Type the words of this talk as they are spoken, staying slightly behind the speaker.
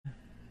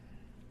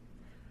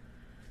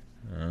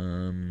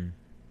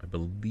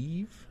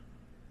believe.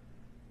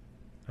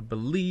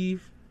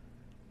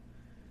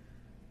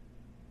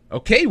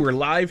 Okay, we're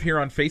live here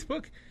on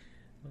Facebook.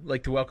 I'd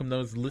like to welcome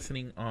those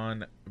listening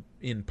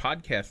in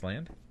podcast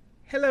land.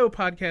 Hello,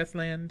 podcast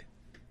land.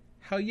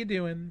 How you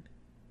doing?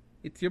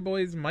 It's your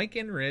boys Mike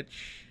and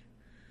Rich.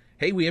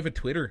 Hey, we have a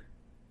Twitter.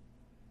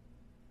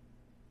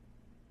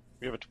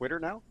 We have a Twitter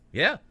now?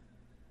 Yeah.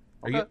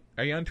 Okay.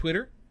 Are you on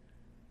Twitter?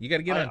 You got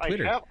to get on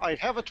Twitter. I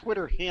have a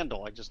Twitter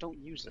handle. I just don't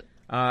use it.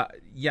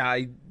 Yeah.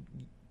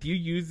 Do you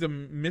use the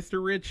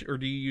Mr. Rich or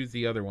do you use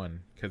the other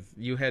one? Because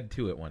you had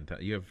two at one time.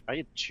 I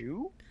had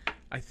two?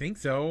 I think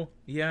so.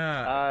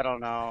 Yeah. I don't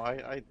know.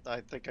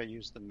 I think I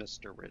used the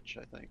Mr. Rich.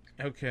 I think.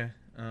 Okay.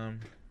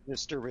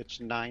 Mr.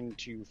 Rich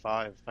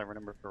 925, if I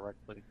remember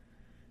correctly.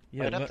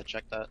 Yeah. I'd have to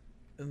check that.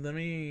 I'm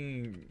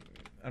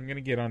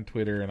gonna get on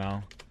Twitter and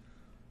I'll.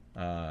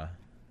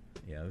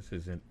 Yeah, this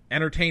isn't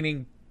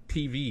entertaining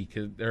TV.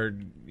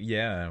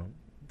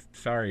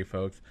 Sorry,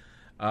 folks.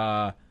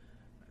 I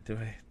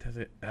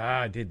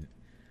didn't.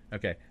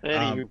 Okay.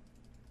 Anyway,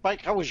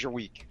 Mike, how was your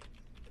week?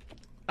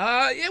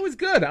 It was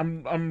good.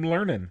 I'm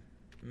learning.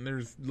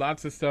 There's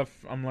lots of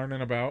stuff I'm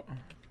learning about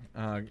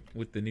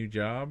with the new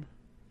job.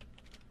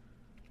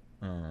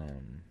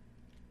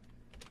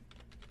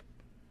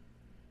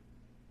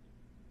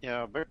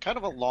 Yeah, but kind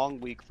of a long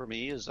week for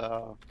me is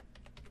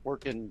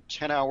working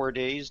 10-hour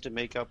days to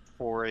make up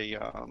for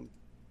to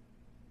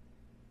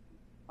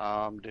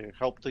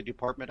help the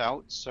department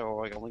out.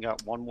 So I only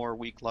got one more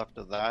week left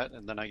of that,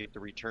 and then I get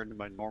to return to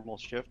my normal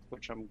shift,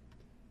 which I'm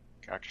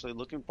actually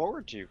looking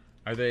forward to.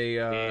 Are they?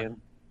 Are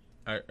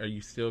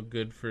you still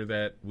good for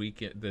that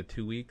week? The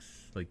 2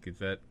 weeks? Like, is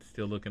that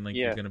still looking like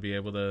you're going to be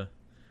able to?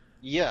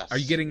 Yes. Are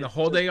you getting the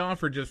whole day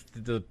off or just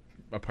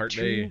a part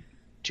day?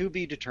 To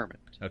be determined.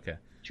 Okay.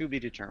 To be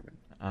determined.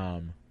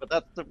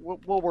 But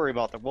we'll worry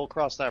about that. We'll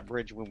cross that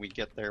bridge when we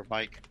get there,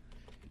 Mike.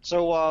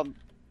 So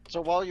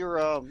while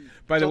you're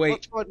by the way,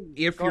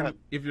 if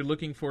you're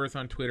looking for us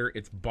on Twitter,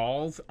 it's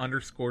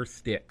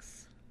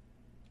balls_sticks.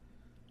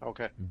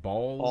 Okay.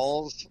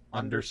 Balls_sticks.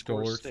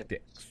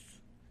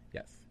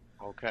 Yes.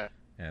 Okay.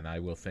 And I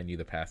will send you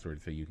the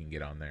password so you can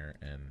get on there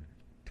and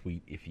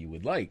tweet if you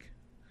would like.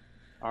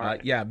 All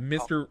right. Yeah,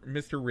 Mr.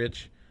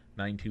 Rich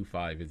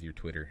 925 is your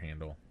Twitter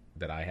handle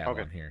that I have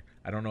on here.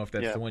 I don't know if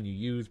that's the one you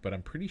use, but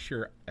I'm pretty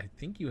sure. I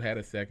think you had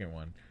a second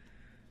one.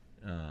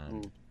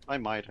 I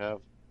might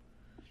have.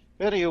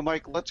 Anyway,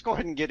 Mike, let's go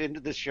ahead and get into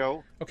the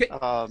show. Okay. Go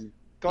ahead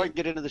and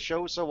get into the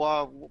show. So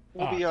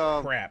we'll be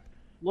crap.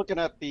 Looking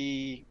at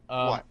the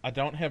what? I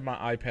don't have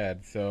my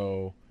iPad,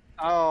 so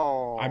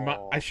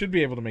I should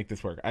be able to make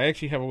this work. I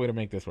actually have a way to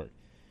make this work.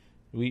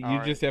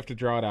 You just have to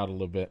draw it out a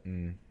little bit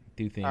and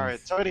do things. All right.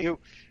 So anyway,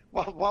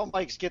 while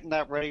Mike's getting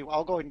that ready,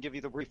 I'll go ahead and give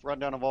you the brief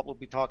rundown of what we'll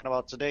be talking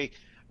about today.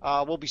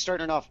 We'll be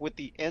starting off with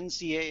the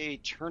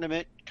NCAA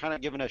tournament, kind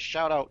of giving a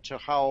shout out to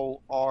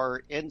how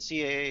our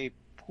NCAA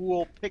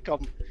pool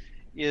pick'em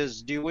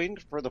is doing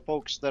for the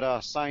folks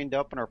that signed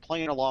up and are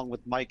playing along with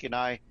Mike and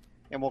I.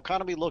 And we'll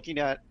kind of be looking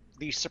at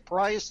the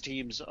surprise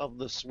teams of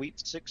the Sweet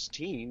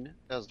 16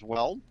 as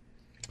well.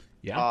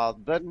 Yeah.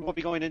 Then we'll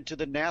be going into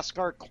the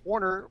NASCAR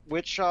corner,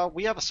 which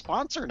we have a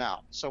sponsor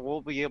now. So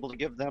we'll be able to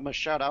give them a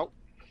shout out.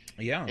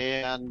 Yeah.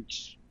 And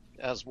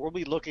as we'll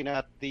be looking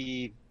at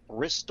the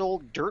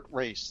Bristol Dirt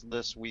Race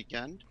this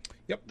weekend.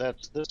 Yep.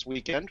 That's this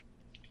weekend.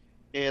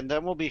 And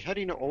then we'll be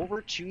heading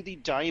over to the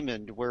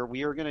Diamond, where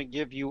we are going to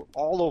give you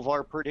all of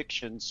our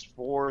predictions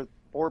for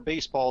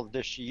baseball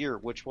this year,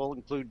 which will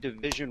include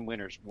division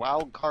winners,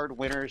 wild card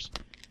winners,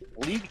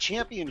 league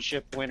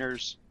championship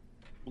winners,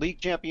 league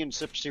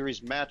championship series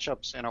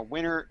matchups, and a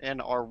winner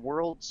and our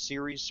World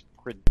Series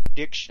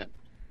prediction.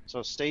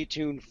 So stay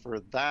tuned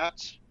for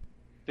that.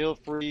 Feel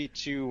free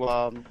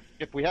to,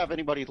 if we have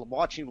anybody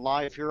watching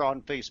live here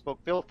on Facebook,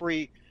 feel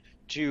free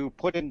to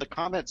put in the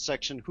comments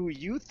section who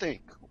you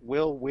think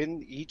will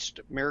win each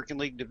American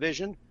League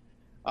division.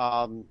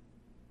 And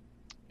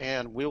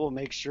we will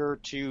make sure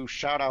to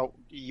shout out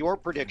your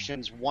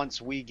predictions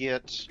once we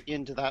get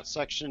into that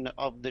section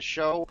of the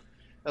show,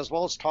 as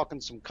well as talking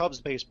some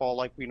Cubs baseball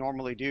like we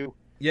normally do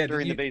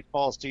during the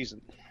baseball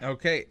season.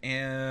 Okay,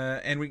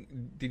 and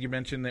did you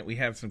mention that we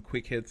have some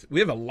quick hits? We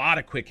have a lot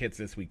of quick hits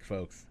this week,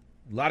 folks.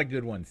 A lot of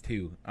good ones,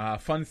 too.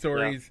 Fun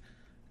stories,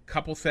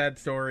 couple sad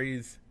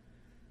stories,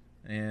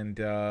 and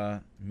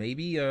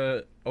maybe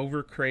a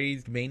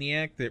overcrazed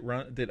maniac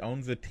that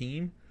owns a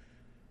team.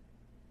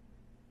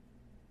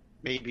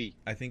 Maybe.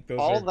 I think those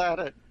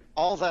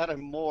all that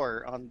and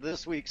more on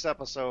this week's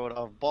episode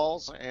of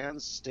Balls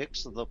and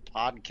Sticks, the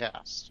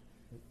podcast.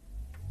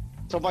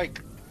 So,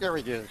 Mike, there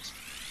he is.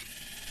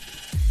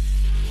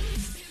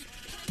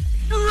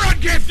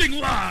 Broadcasting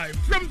live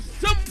from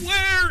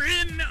somewhere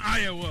in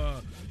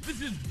Iowa.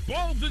 This is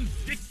Balls and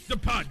Sticks, the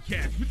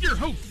podcast, with your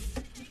hosts,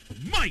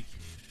 Mike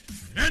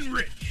and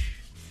Rich.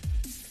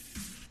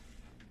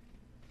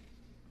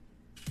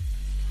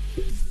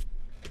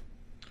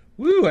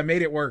 Woo, I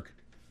made it work.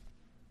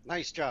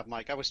 Nice job,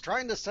 Mike. I was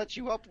trying to set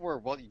you up for,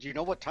 well, do you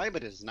know what time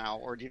it is now?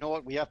 Or do you know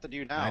what we have to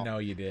do I now? know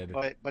you did.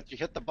 But you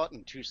hit the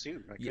button too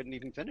soon. I Yeah, couldn't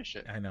even finish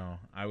it. I know.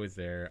 I was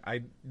there.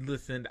 I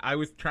listened. I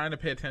was trying to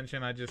pay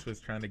attention. I just was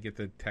trying to get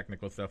the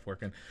technical stuff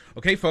working.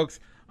 Okay,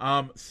 folks.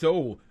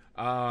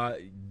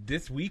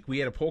 This week we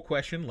had a poll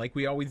question, like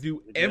we always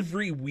do We did.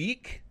 every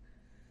week.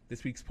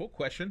 This week's poll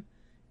question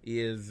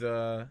is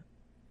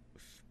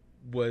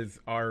was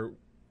our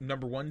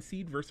number 1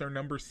 seed versus our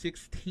number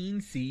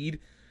 16 seed,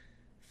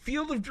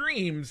 Field of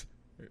Dreams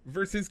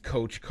versus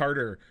Coach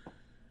Carter.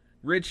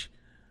 Rich,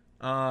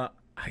 I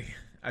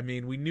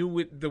mean, we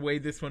knew the way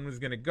this one was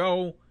going to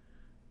go,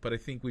 but I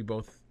think we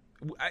both.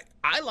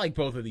 I like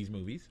both of these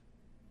movies.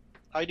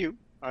 I do.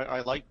 I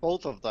like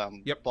both of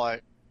them. Yep.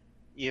 But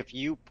if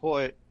you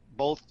put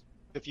both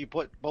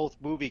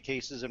movie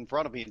cases in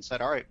front of me and said,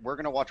 "All right, we're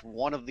going to watch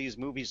one of these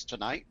movies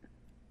tonight,"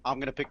 I'm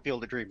going to pick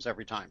Field of Dreams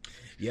every time.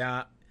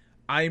 Yeah,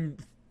 I'm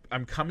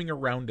coming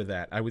around to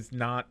that. I was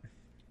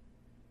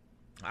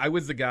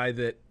the guy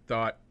that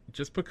thought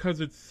just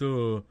because it's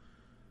about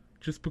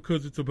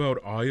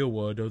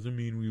Iowa doesn't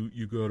mean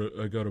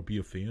I gotta be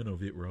a fan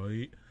of it,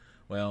 right?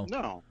 Well,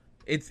 No.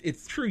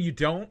 it's true you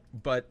don't,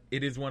 but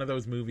it is one of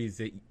those movies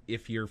that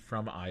if you're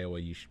from Iowa,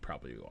 you should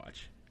probably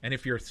watch. And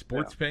if you're a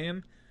sports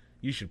fan,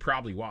 you should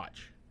probably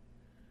watch.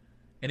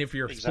 And if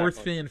you're a sports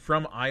fan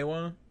from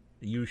Iowa,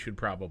 you should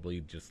probably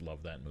just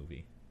love that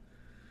movie.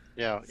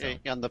 Yeah, So.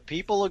 and the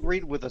people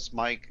agreed with us,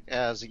 Mike,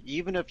 as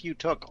even if you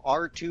took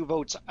our 2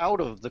 votes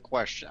out of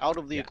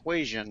the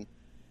equation,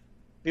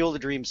 Field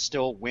of Dreams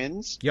still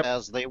wins, Yep.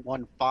 as they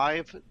won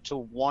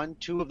 5-1.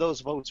 2 of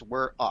those votes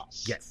were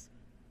us. Yes.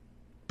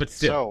 But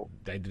still,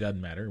 it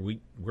doesn't matter.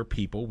 We're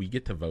people. We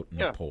get to vote in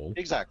the poll.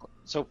 Exactly.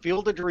 So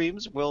Field of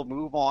Dreams will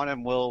move on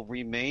and will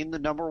remain the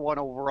number 1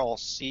 overall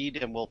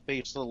seed and will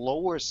face the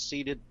lowest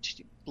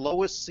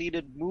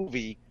seeded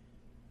movie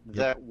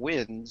that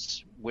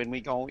wins when we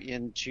go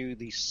into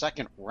the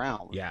second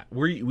round. Yeah,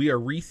 we are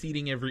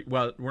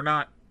reseeding we're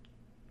not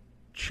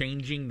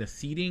changing the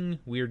seeding.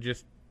 We're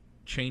just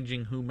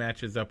changing who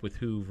matches up with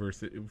who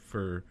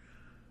for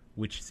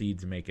which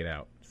seeds make it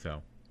out.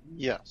 So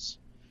Yes.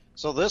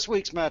 So this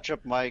week's matchup,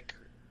 Mike,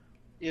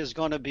 is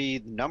going to be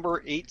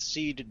number 8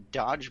 seed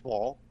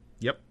Dodgeball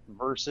Yep.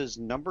 versus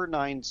number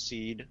 9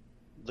 seed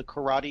the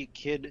Karate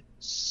Kid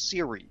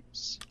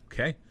series.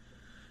 Okay.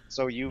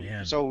 So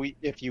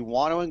if you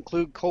want to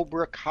include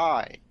Cobra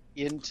Kai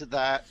into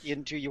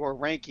your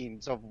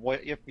rankings of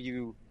what if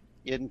you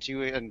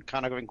into it and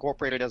kind of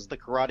incorporate it as the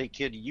Karate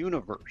Kid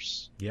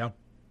universe Yeah.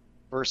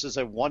 versus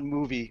a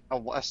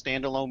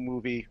standalone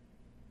movie,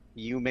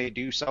 you may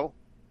do so.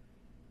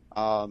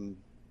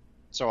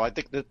 So I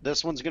think that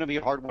this one's going to be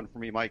a hard one for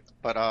me, Mike,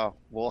 but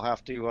we'll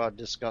have to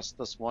discuss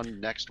this one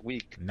next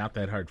week. Not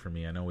that hard for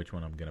me. I know which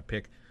one I'm going to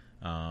pick.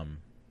 I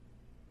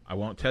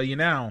won't tell you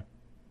now.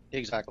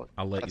 Exactly.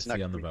 I'll let That's you see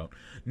next on the week. vote.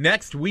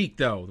 Next week,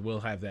 though,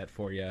 we'll have that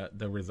for you,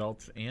 the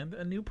results and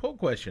a new poll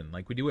question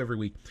like we do every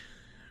week.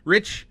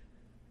 Rich,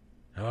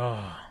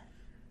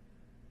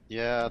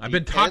 Yeah, I've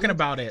been talking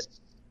about it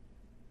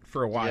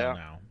for a while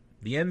now.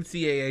 The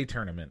NCAA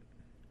tournament.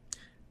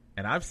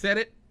 And I've said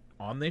it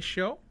on this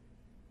show.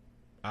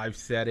 I've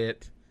said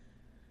it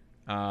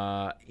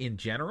in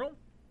general.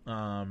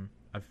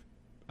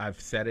 I've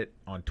said it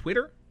on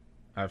Twitter.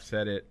 I've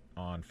said it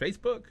on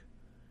Facebook.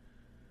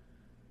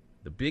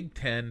 The Big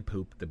Ten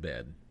pooped the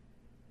bed.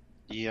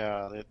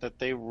 Yeah, that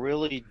they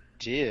really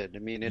did. I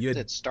mean,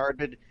 it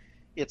started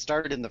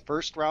in the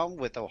first round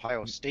with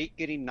Ohio State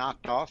getting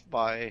knocked off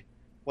by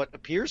what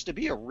appears to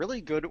be a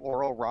really good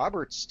Oral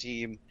Roberts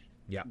team.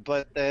 Yeah.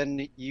 But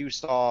then you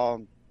saw,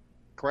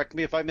 correct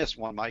me if I missed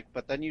one, Mike,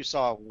 but then you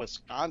saw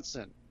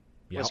Wisconsin.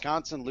 Yep.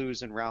 Wisconsin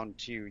lose in round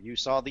 2. You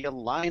saw the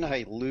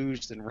Illini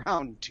lose in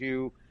round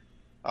 2.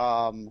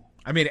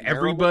 I mean,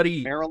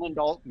 everybody.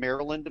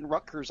 Maryland and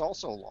Rutgers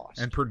also lost.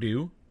 And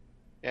Purdue.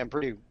 And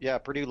Purdue. Yeah,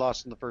 Purdue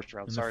lost in the first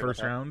round. In the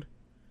first round.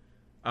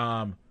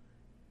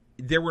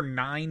 There were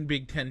 9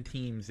 Big Ten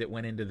teams that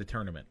went into the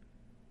tournament.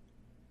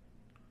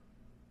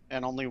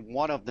 And only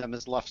one of them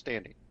is left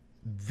standing.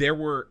 There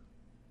were,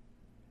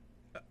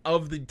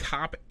 of the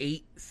top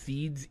 8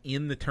 seeds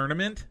in the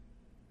tournament,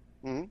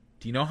 Mm-hmm.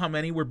 do you know how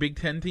many were Big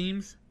Ten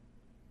teams?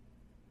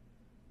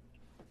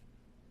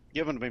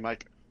 Give them to me,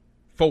 Mike.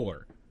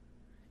 4.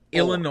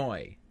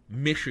 Illinois,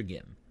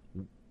 Michigan,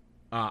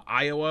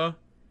 Iowa,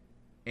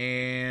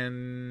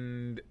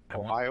 and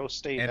Ohio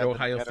State. and had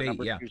Ohio had a State,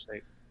 number yeah. 2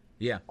 state.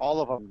 Yeah.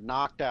 All of them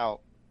knocked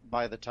out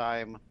by the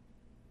time.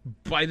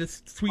 By the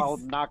Sweet.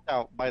 Knocked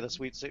out by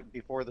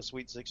before the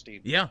Sweet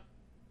 16. Yeah,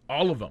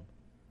 all of them.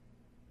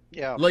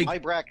 Yeah, Like- my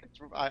brackets.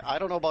 I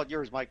don't know about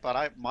yours, Mike,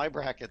 but my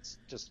bracket's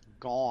just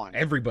gone.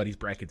 Everybody's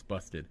bracket's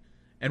busted.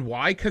 And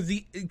why? Because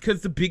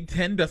the Big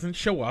Ten doesn't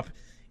show up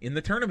in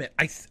the tournament.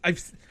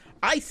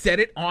 I said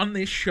it on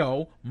this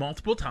show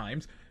multiple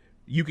times.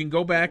 You can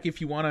go back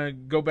if you want to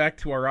go back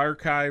to our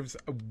archives.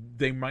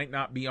 They might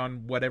not be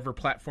on whatever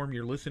platform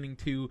you're listening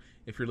to.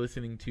 If you're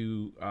listening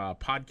to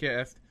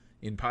podcast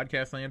in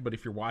podcast land, but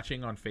if you're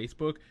watching on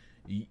Facebook,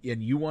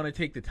 and you want to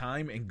take the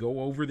time and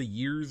go over the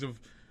years of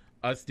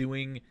us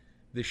doing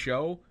the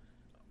show,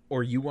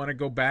 or you want to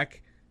go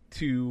back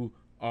to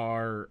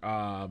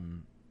our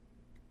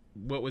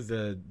what was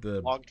the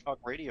Blog Talk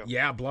Radio.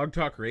 Yeah, Blog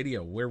Talk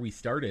Radio, where we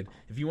started.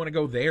 If you want to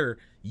go there,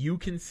 you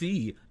can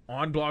see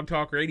on Blog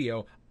Talk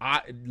Radio.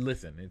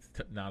 Listen, it's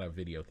not a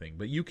video thing,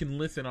 but you can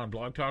listen on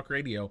Blog Talk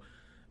Radio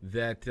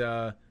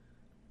that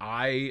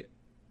I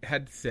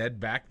had said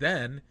back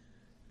then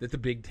that the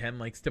Big Ten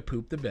likes to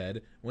poop the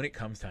bed when it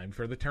comes time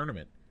for the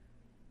tournament.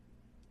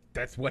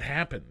 That's what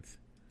happens.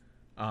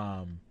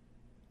 And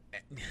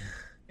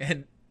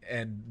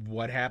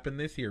what happened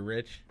this year,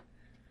 Rich?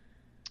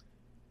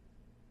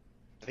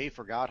 They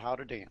forgot how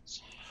to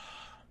dance.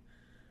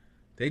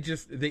 They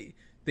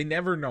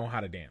never know how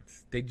to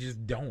dance. They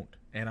just don't.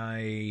 And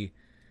I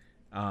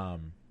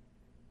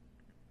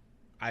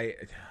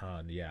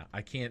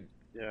can't.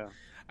 Yeah.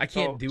 I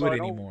can't do it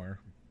anymore.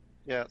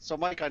 Yeah. So,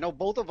 Mike, I know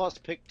both of us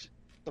picked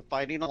the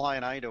Fighting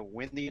Illini to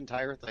win the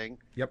entire thing.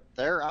 Yep.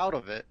 They're out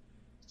of it.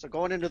 So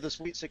going into the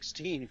Sweet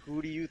 16,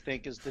 who do you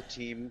think is the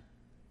team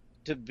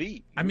to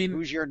beat? I mean,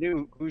 who's your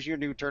new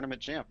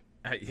tournament champ?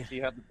 If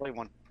you had to play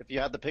one, if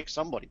you had to pick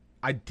somebody.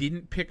 I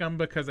didn't pick them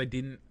because I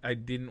didn't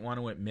want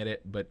to admit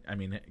it, but I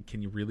mean,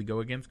 can you really go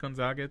against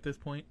Gonzaga at this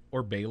point,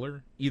 or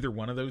Baylor? Either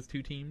one of those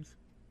two teams.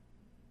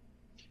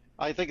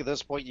 I think at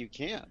this point you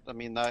can't. I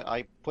mean,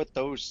 I put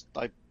both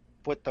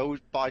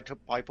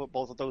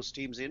of those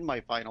teams in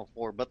my Final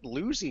Four, but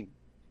losing.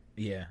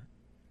 Yeah,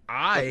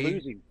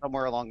 losing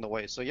somewhere along the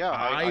way. So yeah,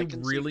 I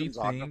can really see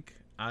Gonzaga. think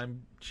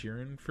I'm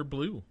cheering for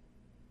blue.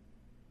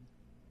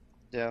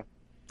 Yeah,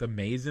 the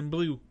maize and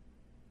blue.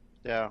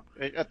 Yeah,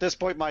 at this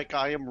point, Mike,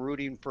 I am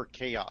rooting for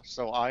chaos.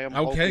 So I am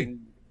hoping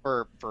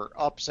for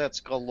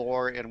upsets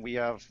galore, and we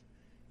have.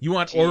 You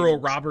want teams. Oral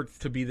Roberts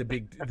to be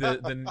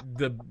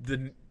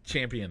the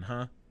champion,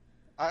 huh?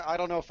 I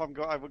don't know if I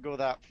would go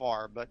that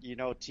far, but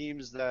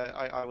teams that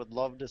I would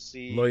love to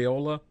see.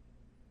 Loyola.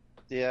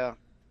 Yeah,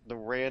 the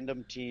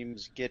random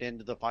teams get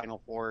into the Final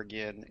Four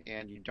again,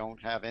 and you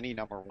don't have any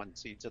number one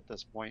seeds at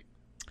this point.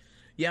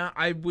 Yeah,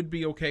 I would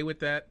be okay with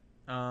that.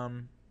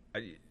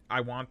 I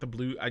want the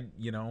blue.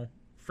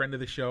 Friend of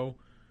the show,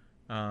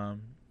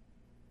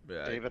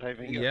 David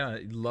Havinga. Yeah,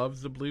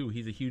 loves the blue.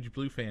 He's a huge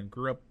blue fan.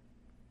 Grew up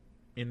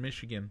in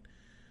Michigan.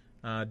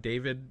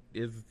 David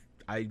is.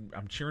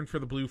 I'm cheering for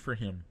the blue for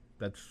him.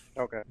 That's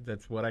okay.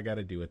 That's what I got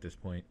to do at this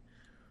point.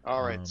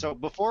 All right. So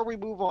before we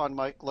move on,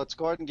 Mike, let's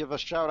go ahead and give a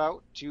shout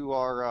out to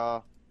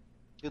our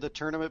to the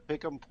tournament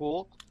pick'em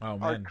pool. Oh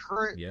man,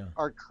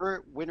 our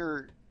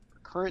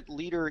current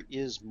leader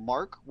is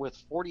Mark with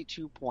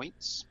 42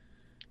 points.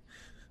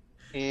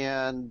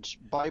 And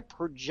by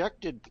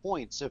projected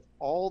points, if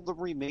all the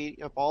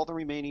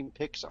remaining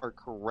picks are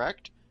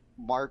correct,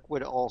 Mark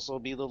would also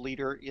be the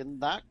leader in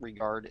that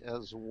regard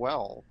as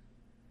well.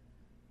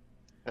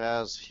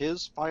 As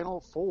his Final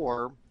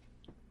Four,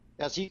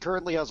 as he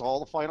currently has all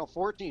the Final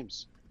Four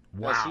teams.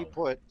 Wow. As he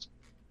put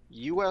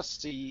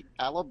USC,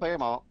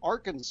 Alabama,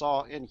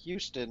 Arkansas, and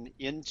Houston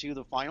into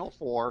the Final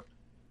Four,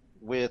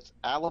 with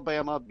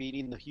Alabama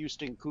beating the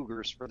Houston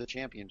Cougars for the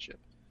championship.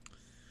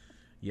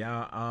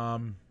 Yeah, I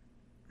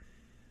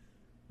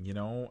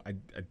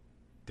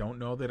don't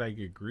know that I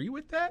agree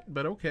with that,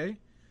 but okay.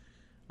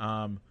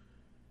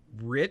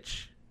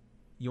 Rich,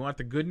 you want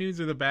the good news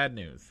or the bad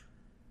news?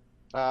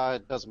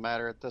 It doesn't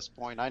matter at this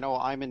point. I know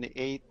I'm in the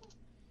 8th.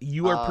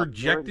 You are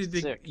projected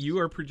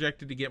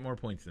to get more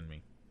points than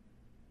me.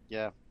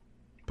 Yeah.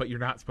 But you're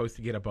not supposed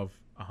to get above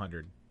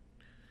 100.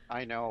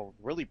 I know.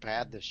 Really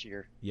bad this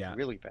year. Yeah.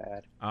 Really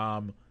bad.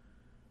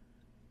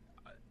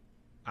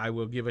 I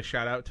will give a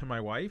shout out to my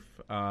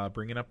wife,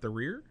 bringing up the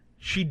rear.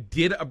 She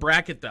did a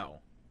bracket though,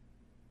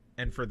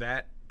 and for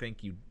that,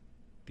 thank you,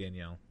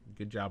 Danielle.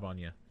 Good job on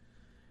you.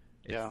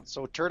 Yeah.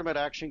 So tournament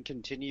action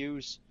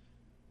continues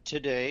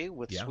today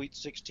with Sweet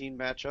 16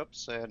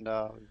 matchups, and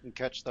you can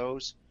catch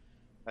those.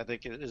 I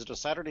think is it a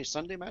Saturday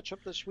Sunday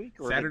matchup this week?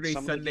 Or Saturday,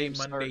 Sunday,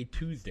 Monday,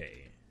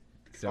 Tuesday.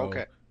 So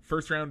okay.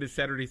 First round is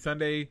Saturday,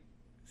 Sunday.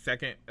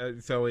 Second,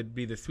 so it'd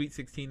be the Sweet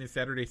 16 is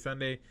Saturday,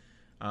 Sunday,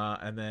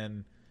 and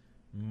then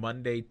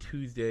Monday,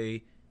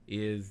 Tuesday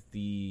is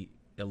the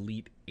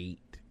Elite 8,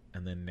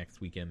 and then next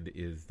weekend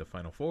is the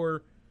Final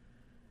Four,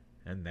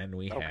 and then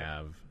we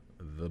have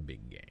the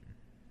big game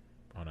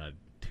on a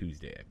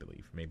Tuesday, I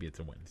believe. Maybe it's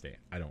a Wednesday.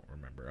 I don't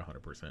remember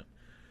 100%.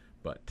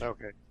 But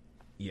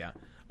yeah.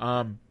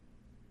 I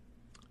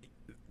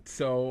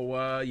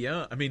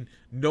mean,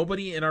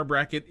 nobody in our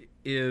bracket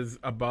is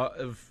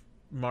above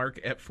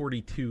Mark at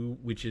 42,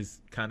 which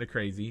is kind of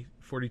crazy.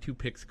 42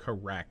 picks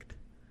correct.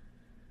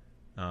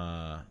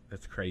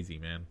 That's crazy,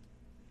 man.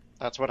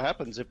 That's what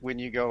happens when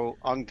you go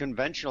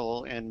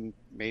unconventional and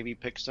maybe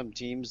pick some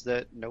teams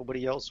that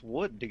nobody else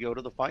would to go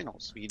to the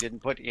finals. You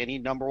didn't put any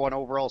number one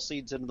overall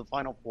seeds into the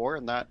Final Four,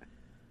 and that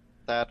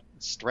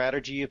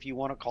strategy, if you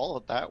want to call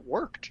it that,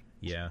 worked.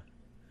 Yeah.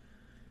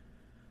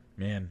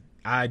 Man,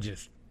 I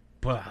don't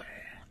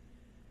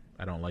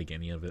like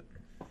any of it.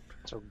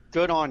 So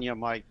good on you,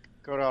 Mike.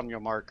 Good on you,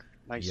 Mark.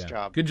 Nice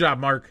job. Good job,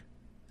 Mark.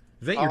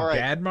 Is that All your right.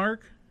 dad,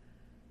 Mark?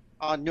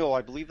 No,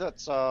 I believe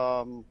that's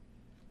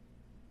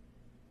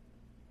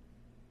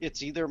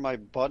it's either my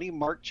buddy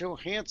Mark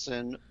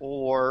Johansson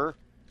or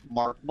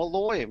Mark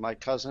Malloy, my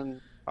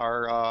cousin,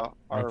 our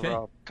Okay.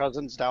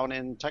 cousins down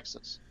in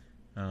Texas.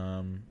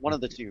 One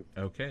of the two.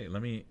 Okay.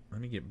 Let me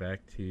get back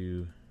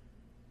to.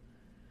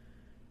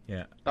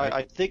 Yeah.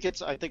 I think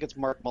it's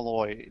Mark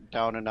Malloy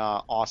down in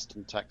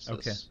Austin, Okay.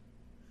 Texas.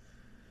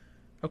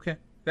 Okay.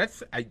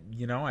 That's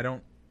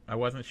I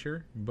wasn't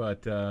sure,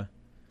 but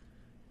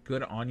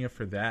good on you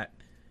for that.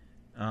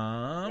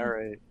 All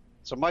right.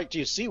 So, Mike, do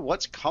you see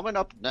what's coming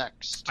up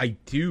next? I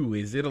do.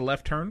 Is it a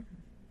left turn?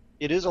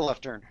 It is a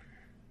left turn.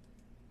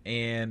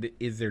 And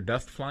is there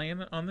dust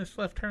flying on this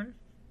left turn?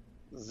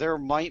 There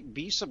might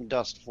be some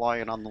dust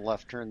flying on the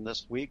left turn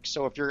this week,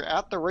 so if you're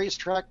at the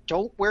racetrack,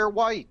 don't wear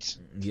white.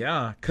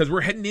 Yeah, because we're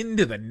heading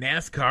into the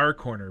NASCAR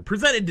corner,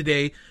 presented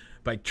today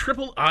by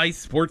Triple I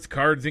Sports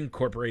Cards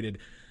Incorporated.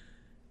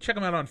 Check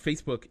them out on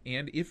Facebook,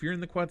 and if you're in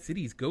the Quad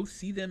Cities, go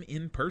see them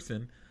in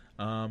person.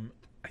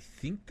 I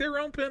think they're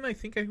open. I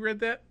think I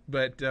read that,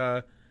 but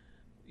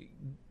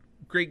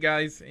great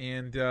guys,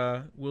 and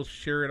we'll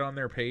share it on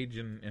their page,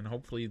 and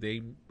hopefully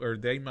they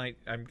might.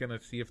 I'm gonna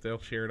see if they'll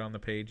share it on the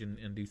page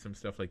and do some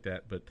stuff like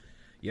that. But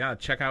yeah,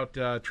 check out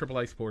Triple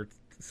I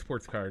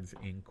Sports Cards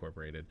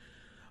Incorporated.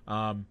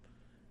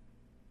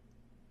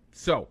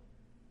 So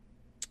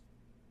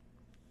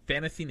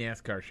fantasy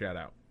NASCAR shout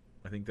out.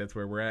 I think that's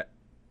where we're at.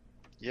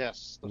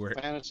 Yes, We're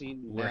fantasy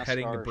we're NASCAR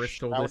heading to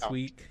Bristol shout this out.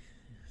 week.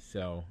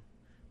 So,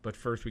 but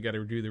first we got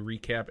to do the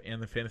recap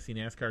and the fantasy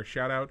NASCAR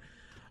shout out.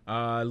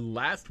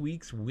 Last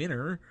week's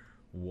winner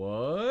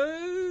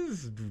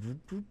was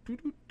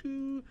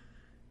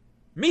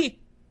me,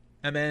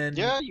 and then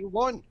Yeah, you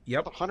won.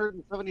 Yep.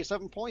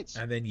 177 points.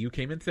 And then you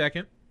came in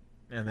second,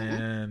 and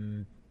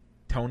then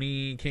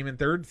Tony came in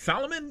third.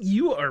 Solomon,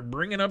 you are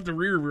bringing up the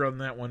rear on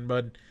that one,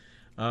 bud.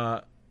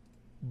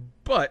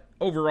 But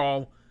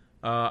overall,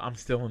 I'm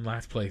still in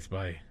last place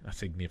by a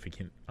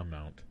significant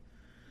amount.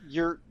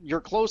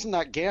 You're closing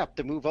that gap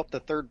to move up to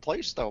third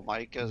place, though,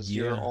 Mike, as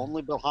you're Yeah.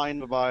 only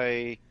behind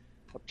by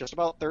just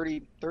about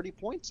 30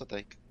 points, I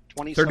think.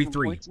 27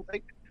 33. points, I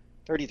think.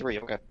 33,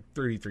 okay.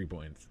 33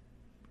 points.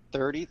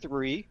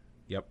 33.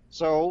 Yep.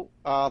 So,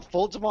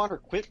 Folds of Honor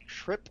Quick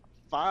Trip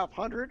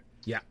 500.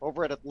 Yeah.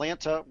 Over at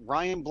Atlanta,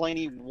 Ryan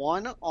Blaney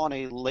won on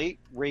a late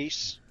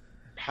race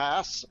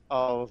pass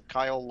of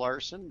Kyle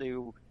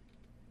Larson.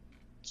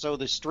 So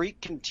the streak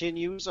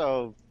continues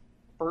of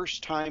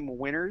first-time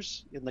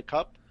winners in the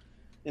Cup.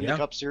 In the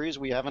Cup Series,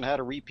 we haven't had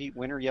a repeat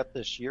winner yet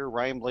this year.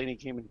 Ryan Blaney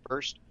came in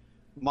first.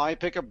 My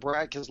pick of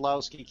Brad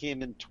Keselowski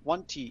came in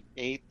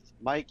 28th.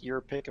 Mike,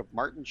 your pick of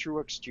Martin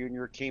Truex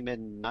Jr. came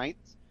in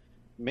 9th,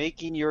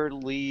 making your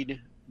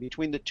lead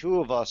between the two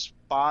of us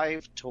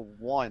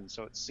 5-1.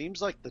 So it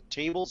seems like the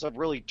tables have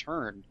really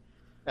turned,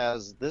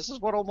 as this is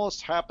what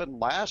almost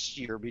happened last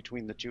year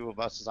between the two of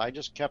us. As I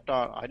just got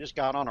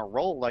on a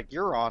roll like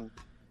you're on,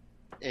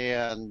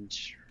 and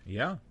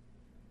Yeah.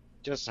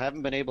 just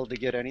haven't been able to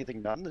get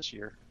anything done this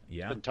year.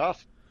 Yeah. It's been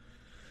tough.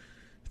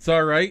 It's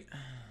all right.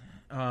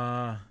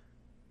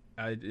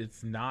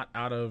 It's not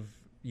out of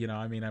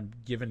I'm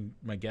giving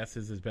my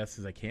guesses as best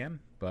as I can,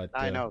 but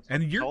I know.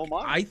 and So am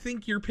I. I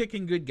think you're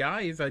picking good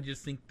guys. I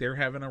just think they're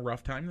having a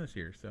rough time this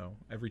year. So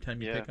every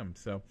time you pick them,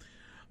 so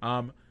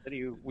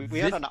We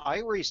had an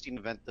iRacing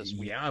event this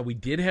week. yeah, we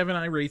did have an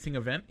iRacing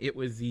event. It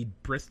was the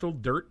Bristol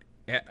Dirt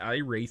at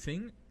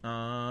iRacing.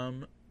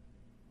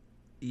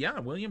 Yeah,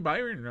 William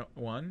Byron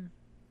won.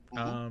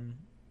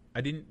 I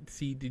didn't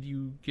see. Did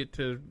you get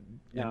to?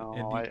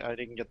 No, I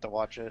didn't get to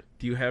watch it.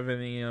 Do you have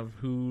any of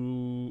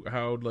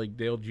how like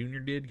Dale Jr.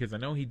 did? Because I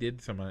know he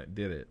did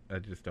did it. I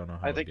just don't know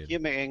how. I think he did.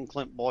 him and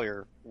Clint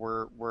Boyer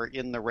were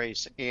in the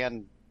race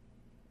and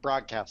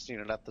broadcasting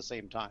it at the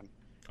same time.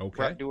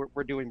 Okay.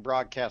 We're doing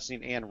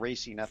broadcasting and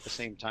racing at the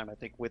same time, I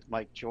think, with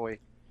Mike Joy.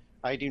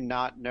 I do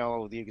not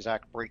know the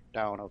exact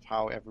breakdown of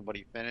how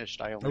everybody finished.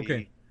 I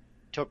only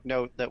took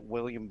note that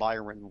William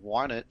Byron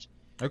won it.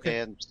 Okay.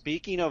 And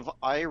speaking of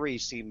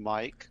iRacing,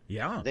 Mike,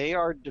 Yeah. they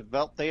have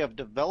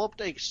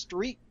developed a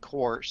street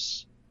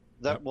course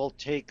that will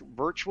take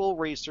virtual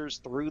racers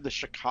through the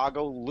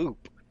Chicago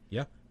Loop.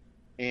 Yeah.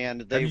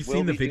 And they Have you will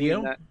seen the be doing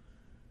video? that.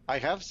 I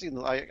have seen.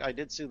 I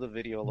did see the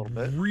video a little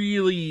bit.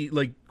 Really,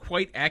 like,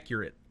 quite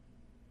accurate.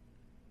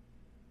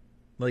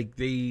 Like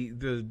the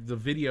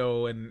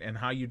video and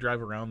how you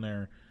drive around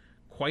there,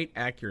 quite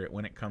accurate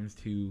when it comes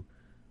to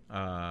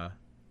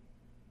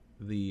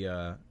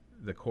the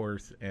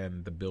course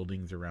and the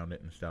buildings around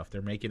it and stuff.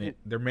 They're making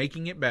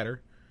it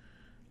better.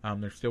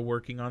 They're still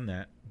working on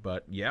that,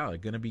 but yeah,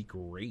 going to be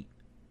great.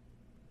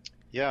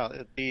 Yeah,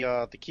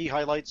 the key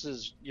highlights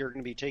is you're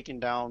going to be taking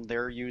down.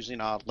 They're using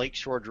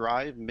Lakeshore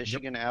Drive,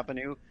 Michigan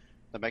Avenue,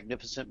 the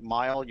Magnificent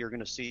Mile. You're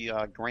going to see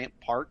Grant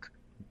Park.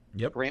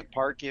 Yep. Grant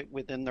Park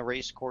within the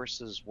race course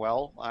as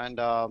well, and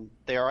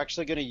they are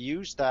actually going to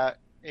use that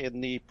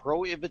in the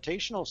Pro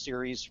Invitational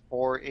Series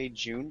for a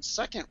June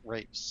 2nd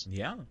race.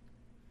 Yeah.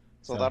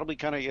 So that'll be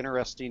kind of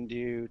interesting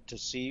to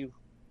see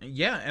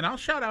Yeah, and I'll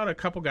shout out a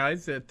couple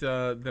guys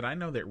that I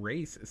know that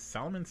race.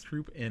 Solomon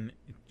Stroop and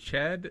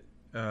Chad.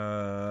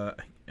 I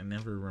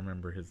never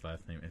remember his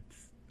last name.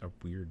 It's a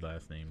weird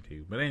last name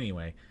too. But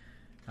anyway,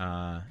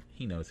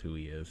 he knows who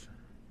he is.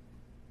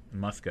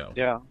 Musco.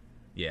 Yeah.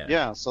 Yeah.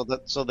 Yeah, so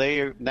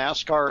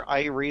NASCAR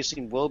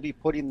iRacing will be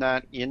putting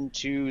that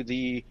into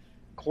the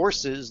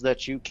courses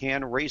that you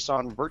can race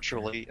on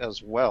virtually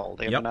as well.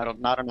 They have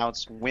not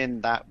announced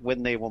when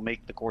they will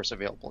make the course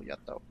available yet,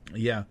 though.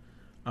 Yeah.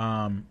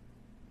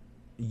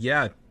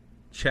 Yeah,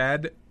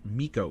 Chad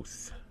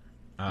Mikos.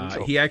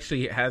 He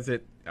actually has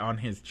it on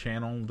his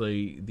channel,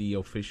 the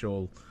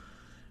official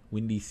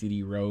Windy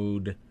City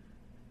Road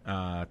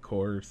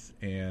course,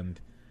 and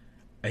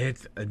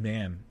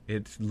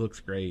it looks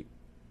great.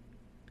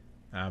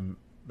 I'm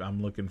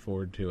looking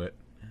forward to it.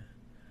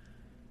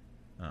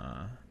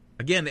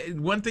 Again,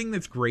 one thing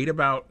that's great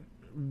about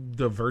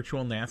the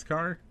virtual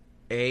NASCAR,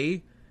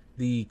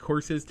 the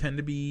courses tend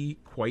to be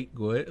quite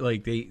good.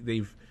 Like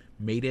they've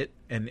made it,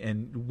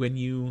 and when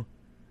you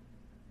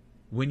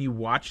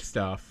watch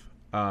stuff,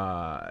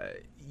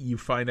 you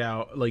find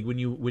out, like when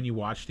you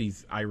watch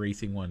these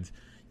iRacing ones,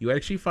 you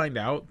actually find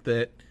out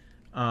that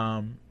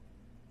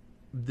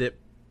that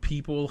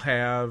people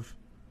have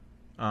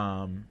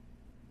that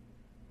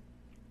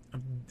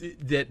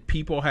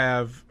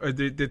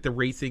the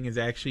racing is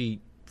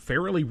actually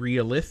fairly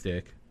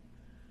realistic,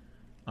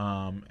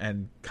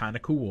 and kind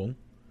of cool,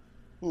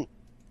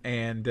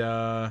 and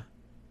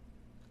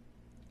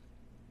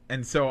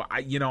so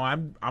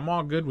I'm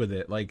all good with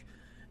it. Like,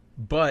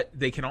 but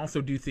they can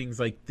also do things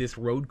like this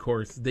road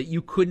course that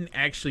you couldn't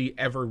actually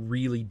ever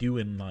really do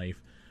in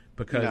life,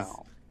 because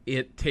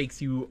it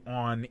takes you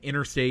on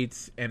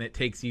interstates and it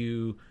takes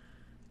you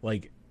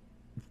like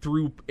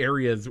through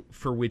areas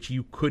for which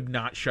you could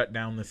not shut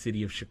down the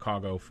city of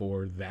Chicago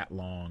for that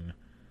long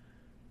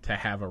to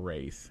have a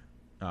race.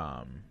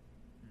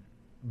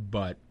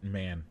 But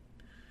man,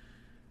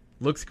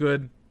 looks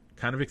good.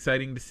 Kind of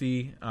exciting to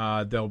see.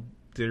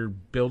 They're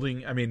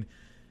building. I mean,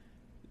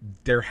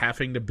 they're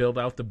having to build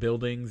out the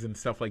buildings and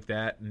stuff like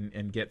that,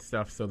 and get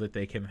stuff so that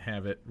they can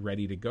have it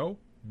ready to go.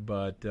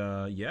 But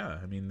yeah,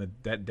 I mean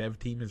that dev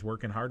team is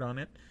working hard on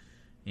it,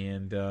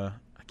 and I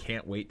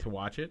can't wait to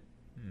watch it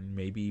and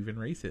maybe even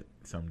race it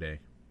someday.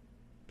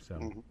 So.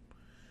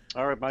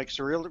 All right, Mike.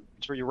 So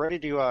you're ready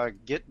to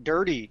get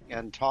dirty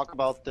and talk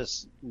about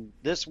this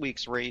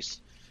week's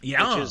race,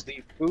 which is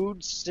the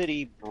Food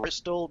City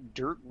Bristol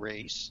Dirt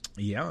Race.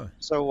 Yeah.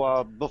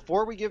 So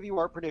before we give you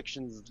our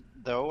predictions,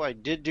 though, I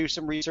did do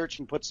some research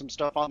and put some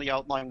stuff on the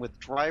outline with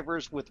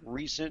drivers with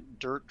recent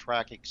dirt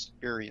track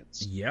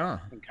experience. Yeah.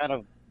 And kind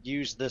of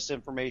use this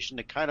information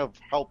to kind of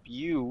help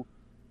you,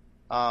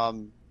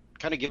 kind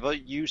of give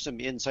you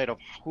some insight of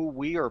who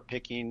we are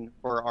picking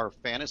for our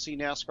fantasy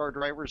NASCAR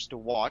drivers to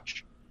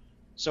watch.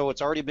 So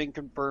it's already been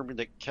confirmed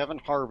that Kevin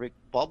Harvick,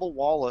 Bubba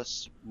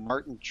Wallace,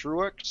 Martin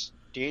Truex,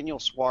 Daniel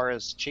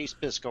Suarez, Chase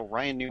Briscoe,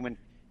 Ryan Newman,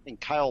 and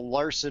Kyle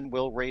Larson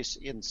will race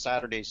in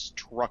Saturday's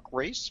truck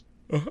race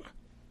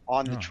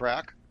on the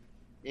track.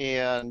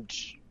 And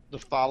the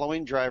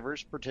following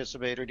drivers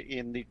participated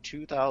in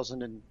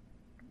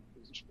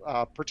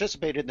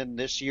participated in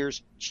this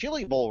year's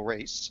Chili Bowl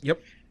race.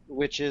 Yep.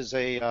 Which is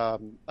a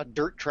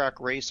dirt track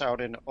race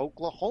out in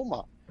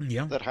Oklahoma.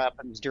 Yeah. That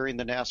happens during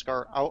the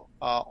NASCAR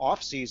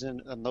off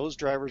season, and those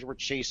drivers were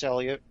Chase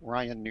Elliott,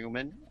 Ryan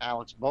Newman,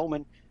 Alex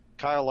Bowman,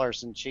 Kyle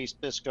Larson, Chase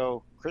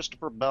Briscoe,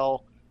 Christopher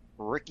Bell,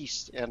 Ricky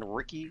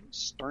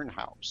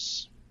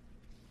Stenhouse.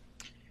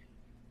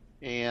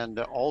 And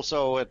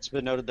also, it's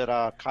been noted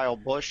that Kyle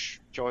Busch,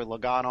 Joey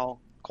Logano,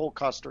 Cole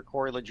Custer,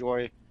 Corey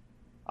LaJoie,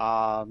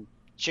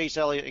 Chase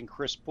Elliott, and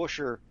Chris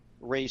Buescher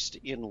raced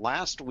in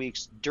last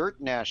week's Dirt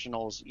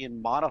Nationals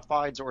in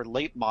modifieds or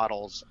late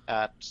models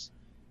at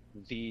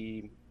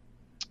the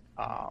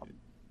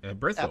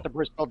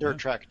Bristol Dirt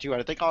Track too.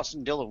 And I think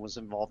Austin Dillon was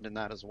involved in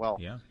that as well.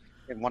 Yeah,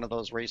 in one of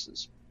those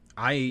races.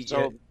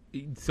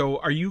 So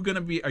are you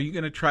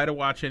gonna try to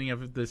watch any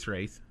of this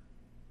race?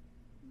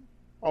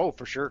 Oh,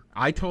 for sure.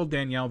 I told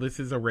Danielle this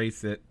is a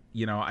race that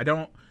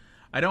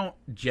I don't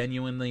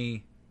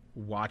genuinely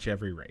watch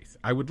every race.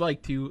 I would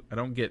like to. I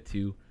don't get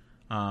to.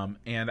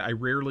 And I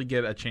rarely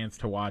get a chance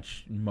to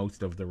watch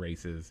most of the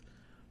races,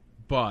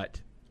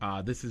 but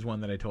this is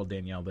one that I told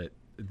Danielle that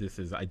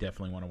I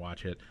definitely want to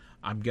watch it.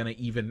 I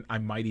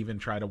might even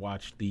try to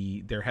watch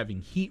they're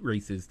having heat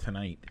races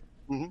tonight.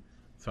 Mm-hmm.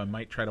 So I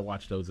might try to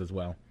watch those as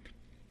well.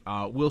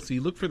 We'll see.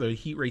 Look for the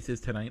heat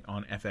races tonight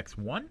on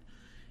FX1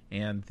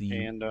 and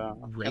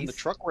the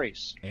truck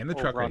race and the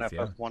truck race on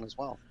FX1 as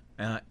well.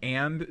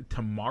 And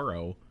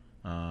tomorrow,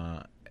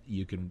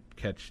 you can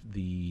catch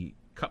the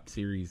Cup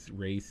Series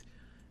race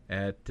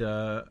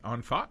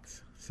on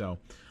Fox. So,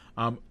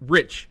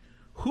 Rich,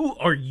 who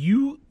are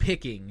you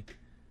picking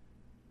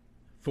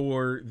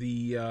for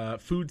the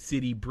Food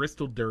City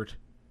Bristol Dirt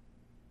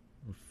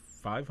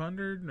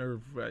 500? Or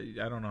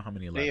I don't know how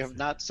many laps. They have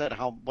not said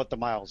what the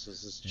miles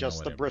is. It's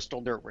just the Bristol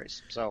Dirt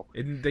Race. So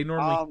they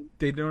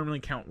normally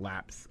count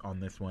laps on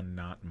this one,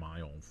 not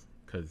miles,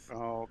 because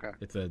okay.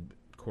 It's a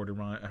quarter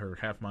mile or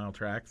half mile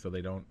track, so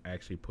they don't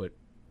actually put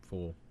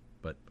full.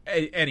 But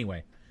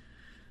anyway,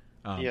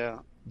 Yeah.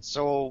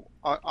 So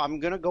I'm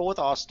going to go with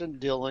Austin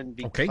Dillon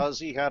okay. because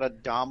he had a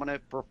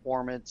dominant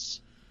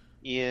performance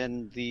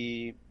and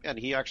he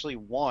actually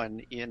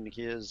won in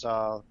his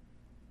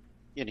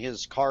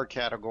car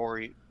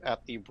category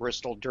at the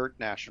Bristol Dirt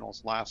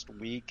Nationals last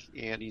week,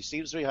 and he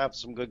seems to have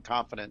some good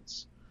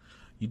confidence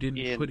You didn't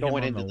in put him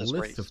going on the into this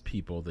list race. of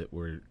people that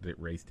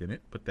raced in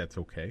it, but that's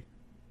okay.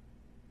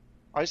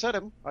 I said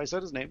him. I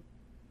said his name.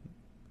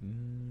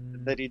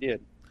 That he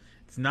did.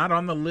 It's not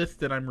on the list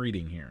that I'm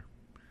reading here.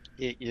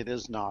 It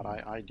is not.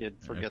 I did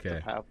forget Okay.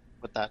 to have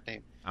put that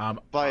name.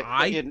 Um, But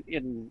I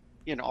in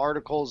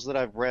articles that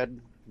I've read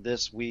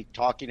this week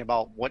talking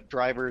about what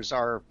drivers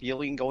are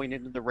feeling going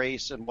into the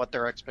race and what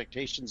their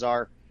expectations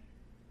are,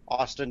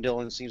 Austin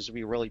Dillon seems to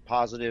be really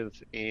positive,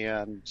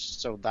 and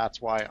so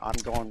that's why I'm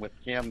going with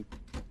him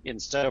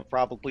instead of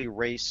probably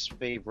race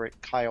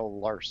favorite Kyle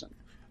Larson.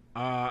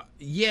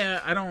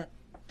 yeah, I don't.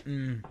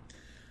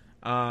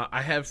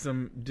 I have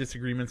some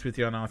disagreements with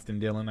you on Austin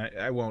Dillon.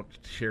 I won't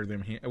share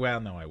them here. Well,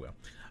 no, I will.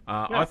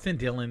 Austin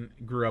Dillon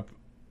grew up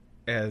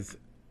as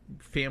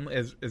family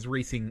as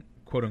racing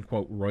quote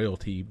unquote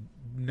royalty.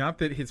 Not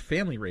that his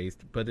family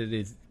raced, but that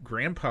his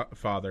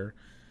grandfather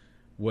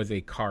was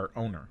a car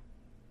owner.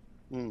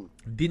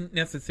 Didn't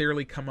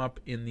necessarily come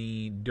up in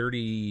the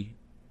dirty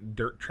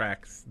dirt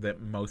tracks that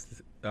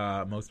most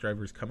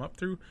drivers come up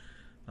through.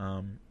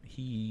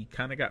 He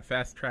kind of got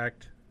fast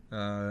tracked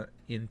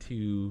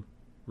into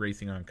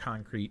racing on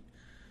concrete,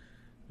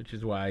 which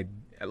is why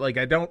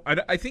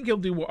I think he'll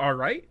do all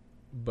right,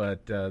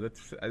 but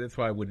that's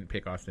why I wouldn't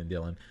pick Austin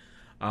Dillon.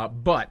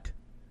 But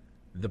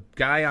the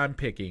guy I'm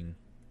picking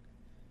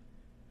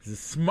is the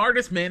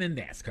smartest man in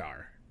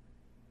NASCAR.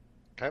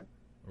 Okay.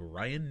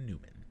 Ryan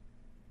Newman.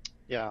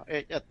 Yeah,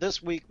 at this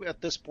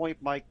point,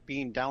 Mike,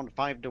 being down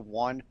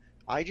 5-1,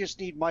 I just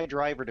need my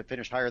driver to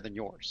finish higher than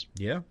yours.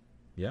 Yeah.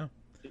 To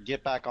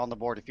get back on the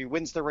board. If he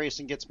wins the race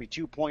and gets me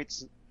 2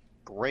 points,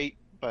 great.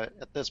 But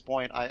at this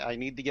point, I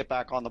need to get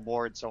back on the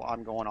board, so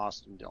I'm going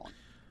Austin Dillon.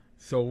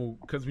 So,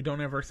 because we don't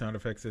have our sound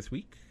effects this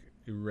week,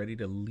 you're ready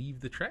to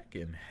leave the track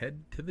and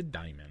head to the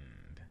Diamond.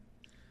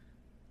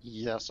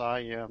 Yes,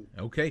 I am.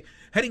 Okay,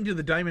 heading to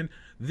the Diamond.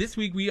 This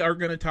week we are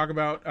going to talk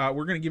about,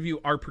 we're going to give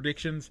you our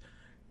predictions,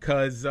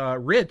 because,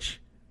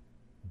 Rich,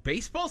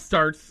 baseball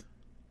starts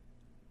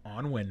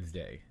on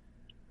Wednesday.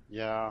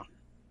 Yeah.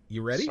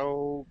 You ready?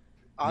 So,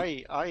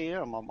 I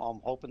am. I'm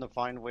hoping to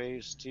find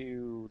ways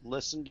to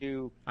listen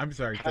to I'm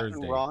sorry, Pat and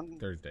Thursday. Ron.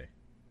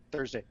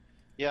 Thursday.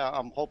 Yeah,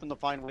 I'm hoping to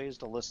find ways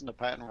to listen to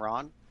Pat and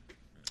Ron.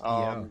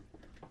 Yeah.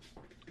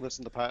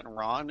 Listen to Pat and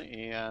Ron,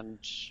 and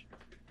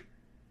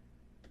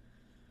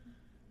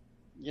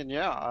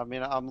yeah, I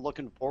mean, I'm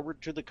looking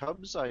forward to the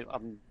Cubs.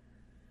 I'm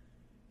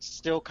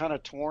still kind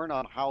of torn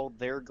on how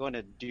they're going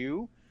to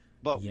do,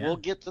 but Yeah. we'll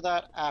get to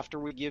that after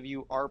we give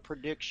you our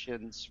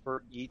predictions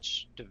for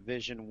each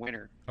division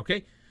winner.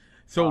 Okay,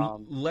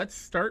 so let's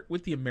start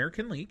with the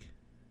American League.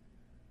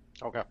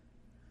 Okay.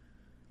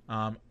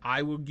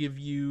 I will give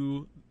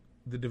you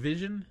the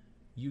division.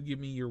 You give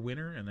me your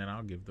winner, and then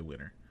I'll give the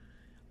winner.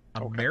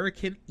 Okay.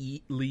 American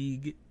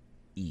League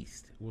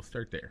East. We'll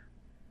start there.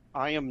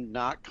 I am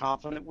not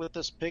confident with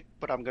this pick,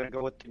 but I'm going to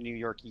go with the New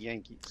York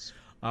Yankees.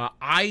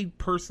 I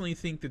personally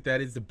think that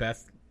is the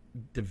best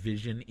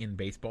division in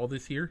baseball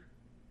this year.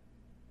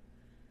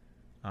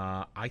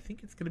 I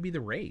think it's going to be the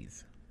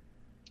Rays.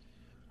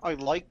 I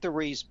like the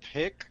Rays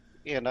pick,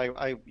 and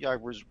I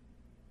was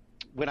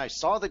when I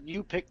saw that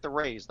you picked the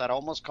Rays, that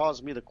almost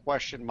caused me to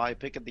question my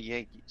pick of the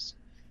Yankees.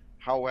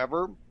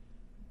 However,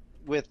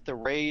 with the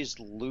Rays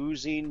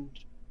losing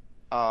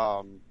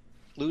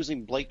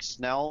Blake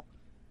Snell,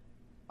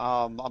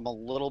 I'm a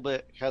little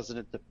bit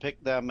hesitant to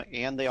pick them,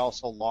 and they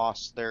also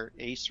lost their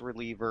ace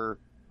reliever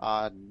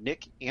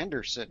Nick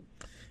Anderson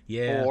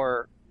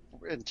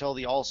until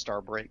the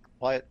All-Star break.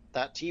 But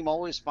that team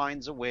always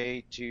finds a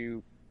way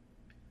to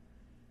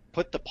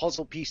put the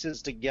puzzle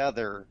pieces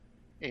together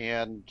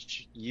and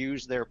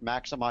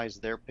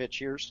maximize their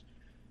pitchers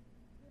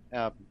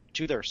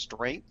to their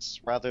strengths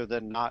rather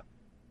than not,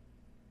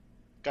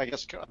 I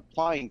guess,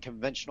 applying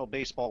conventional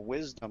baseball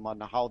wisdom on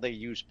how they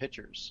use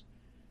pitchers.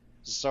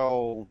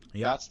 So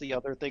that's the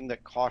other thing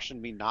that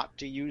cautioned me not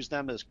to use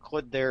them is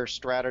could their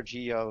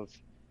strategy of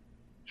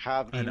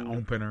having an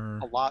opener,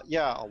 a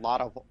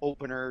lot of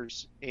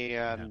openers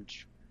and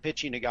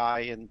pitching a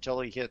guy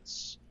until he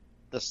hits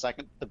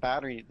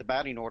the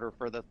batting order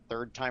for the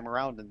third time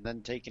around and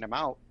then taking him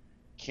out.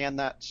 Can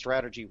that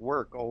strategy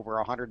work over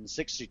a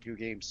 162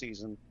 game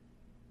season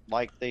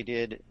like they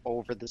did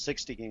over the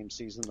 60 game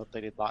season that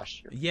they did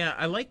last year? Yeah,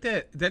 I like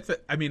that.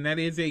 That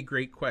is a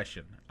great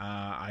question.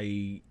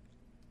 I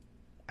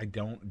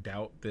don't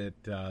doubt that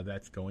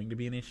that's going to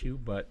be an issue,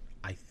 but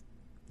I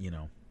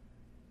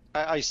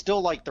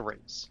still like the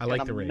Rays. I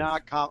like the Rays.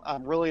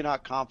 I'm really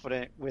not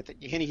confident with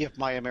any of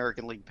my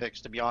American League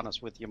picks, to be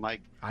honest with you,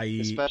 Mike.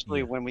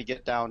 Especially when we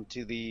get down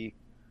to the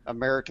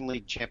American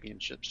League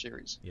Championship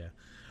Series. Yeah.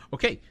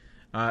 Okay.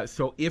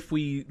 So if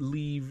we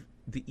leave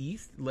the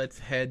East, let's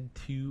head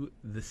to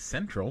the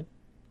Central.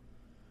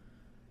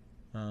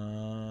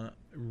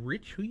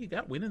 Rich, who you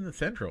got winning the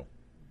Central?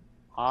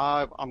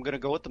 I'm going to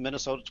go with the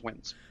Minnesota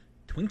Twins.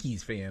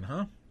 Twinkies fan,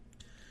 huh?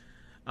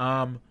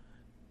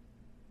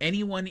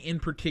 Anyone in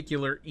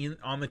particular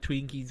on the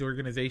Twinkies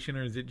organization,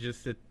 or is it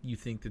just that you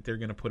think that they're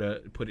going to put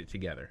it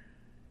together?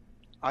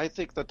 I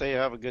think that they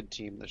have a good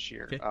team this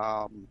year.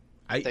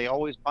 Okay. They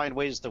always find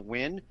ways to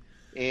win,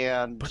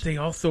 but they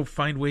also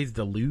find ways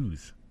to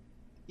lose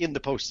in the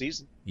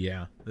postseason.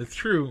 Yeah, that's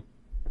true.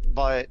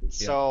 But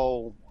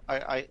so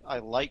I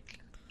like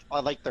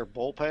their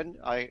bullpen.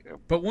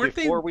 But weren't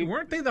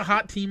they the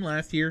hot team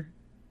last year?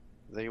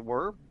 They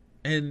were,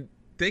 and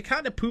they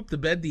kind of pooped the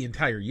bed the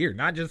entire year,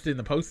 not just in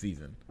the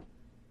postseason.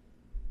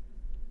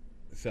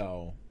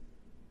 So,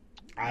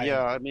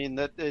 I mean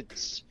that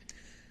it's.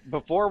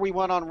 Before we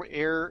went on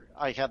air,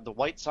 I had the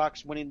White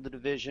Sox winning the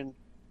division,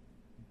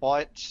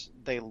 but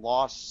they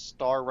lost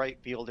star right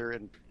fielder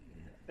in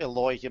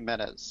Eloy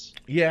Jimenez.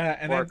 Yeah,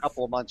 and for a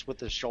couple of months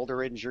with his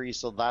shoulder injury,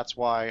 so that's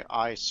why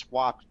I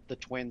swapped the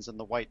Twins and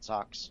the White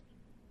Sox.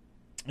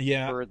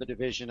 Yeah, for the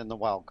division and the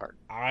wild card.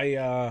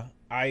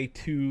 I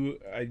too,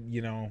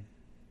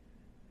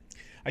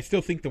 I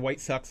still think the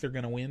White Sox are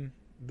going to win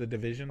the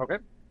division. Okay.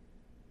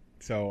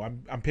 So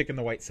I'm picking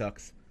the White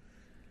Sox.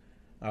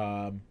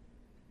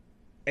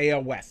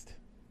 AL West.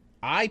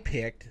 I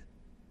picked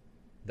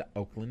the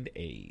Oakland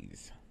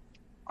A's.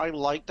 I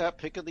like that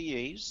pick of the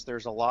A's.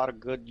 There's a lot of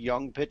good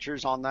young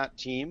pitchers on that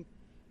team.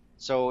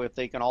 So if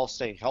they can all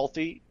stay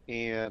healthy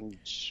and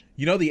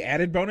the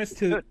added bonus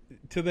to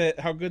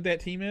how good that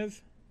team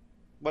is?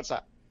 What's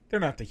that? They're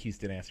not the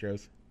Houston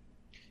Astros.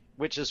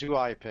 Which is who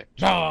I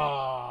picked.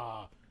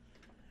 Ah,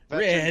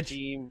 Rich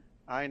team.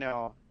 I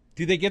know.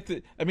 Do they get they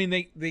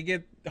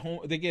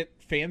get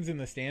fans in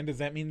the stand? Does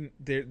that mean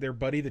their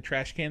buddy the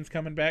trash can's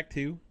coming back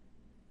too?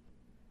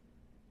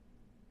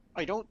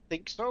 I don't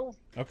think so.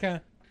 Okay.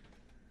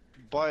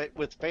 But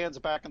with fans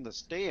back in the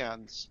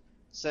stands,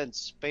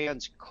 since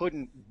fans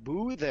couldn't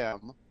boo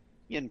them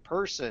in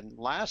person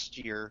last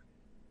year,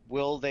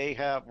 will they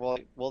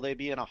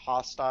be in a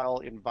hostile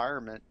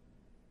environment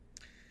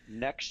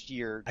next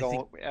year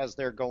as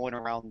they're going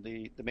around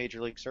the major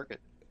league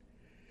circuit?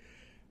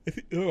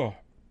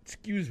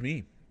 Excuse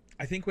me.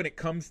 I think when it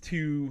comes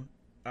to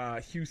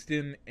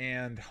Houston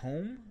and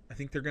home, I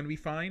think they're going to be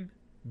fine.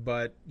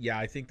 But yeah,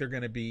 I think they're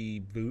going to be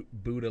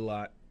booed a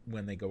lot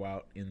when they go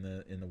out in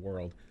the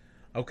world.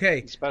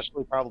 Okay,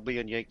 especially probably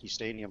in Yankee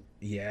Stadium.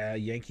 Yeah,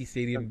 Yankee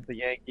Stadium, the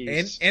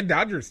Yankees, and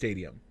Dodger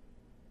Stadium.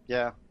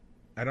 Yeah,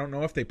 I don't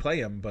know if they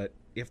play them, but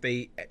if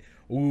they,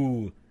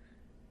 if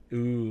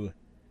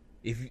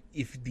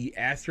the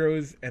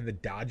Astros and the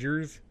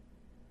Dodgers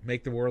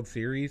make the World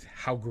Series,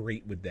 how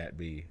great would that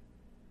be?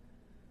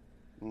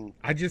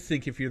 I just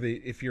think if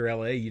you're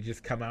LA, you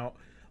just come out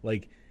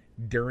like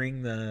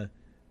during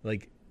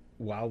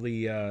while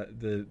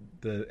the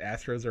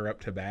Astros are up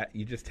to bat,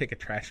 you just take a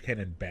trash can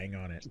and bang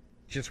on it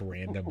just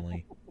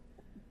randomly.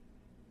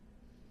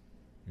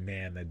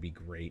 Man, that'd be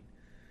great.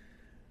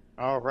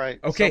 All right.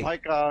 Okay. So,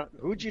 Mike,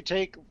 who'd you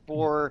take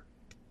for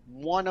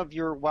one of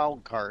your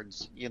wild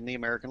cards in the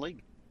American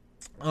League?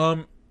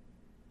 I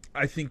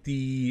think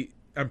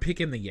I'm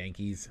picking the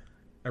Yankees.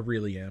 I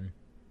really am.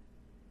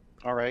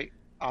 All right.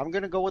 I'm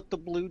going to go with the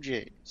Blue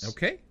Jays.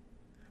 Okay.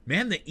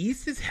 Man, the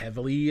East is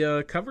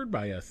heavily covered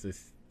by us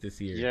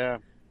this year. Yeah.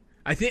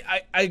 I think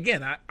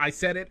I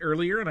said it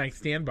earlier and I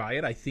stand by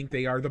it. I think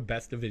they are the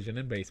best division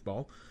in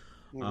baseball.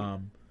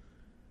 Mm-hmm.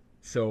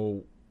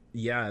 So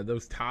yeah,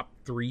 those top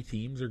three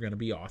teams are going to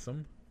be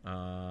awesome.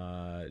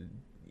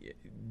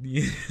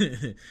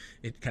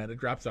 It kind of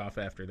drops off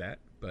after that,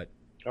 but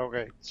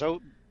okay. So,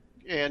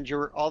 and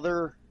your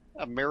other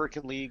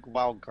American League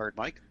wild card,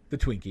 Mike? The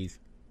Twinkies.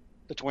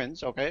 The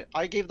Twins. Okay,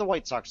 I gave the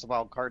White Sox the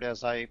wild card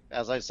as I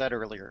said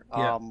earlier.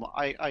 Yeah.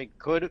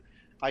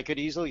 I could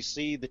easily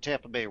see the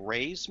Tampa Bay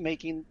Rays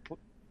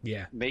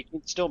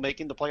still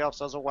making the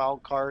playoffs as a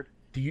wild card.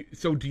 Do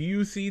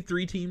you see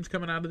three teams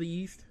coming out of the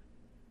East?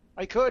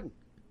 I could.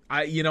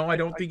 I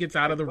don't think it's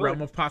out of the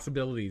realm of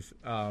possibilities,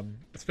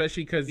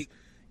 especially because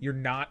you're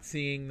not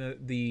seeing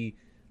the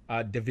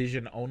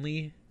division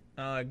only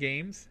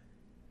games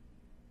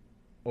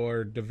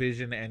or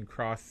division and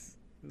cross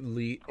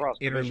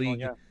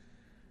interleague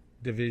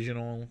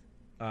divisional.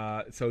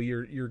 So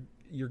you're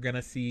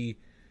gonna see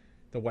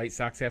the White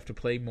Sox have to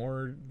play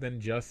more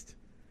than just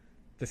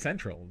the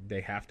Central.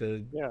 They have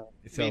to. Yeah.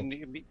 So, I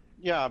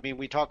mean,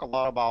 we talk a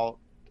lot about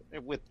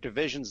with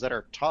divisions that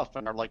are tough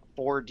and are like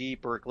 4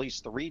 deep or at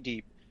least 3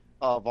 deep.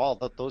 Of all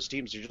that, those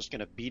teams are just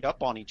going to beat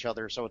up on each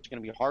other. So it's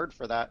going to be hard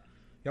for that,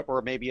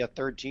 or maybe a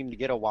third team to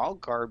get a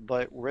wild card.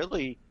 But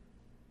really,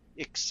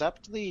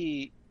 except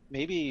the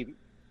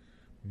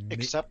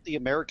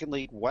American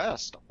League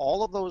West,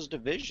 all of those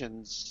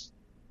divisions.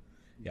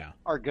 Yeah,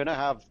 are going to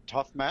have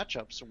tough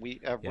matchups.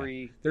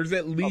 There's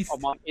at least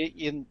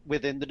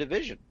within the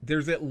division.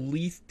 There's at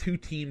least 2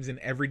 teams in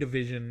every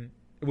division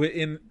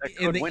in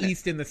the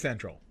East and the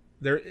Central.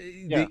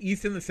 The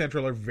East and the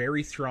Central are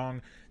very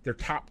strong. Their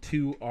top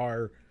 2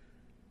 are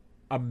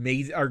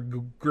amazing, are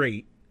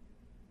great.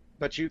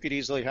 But you could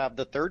easily have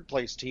the third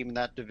place team in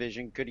that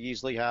division, could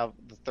easily have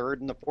the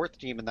third and the fourth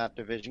team in that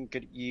division,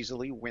 could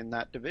easily win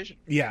that division.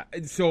 Yeah,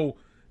 and so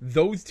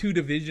those two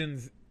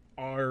divisions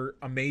are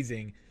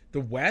amazing.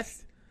 The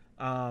West,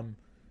 I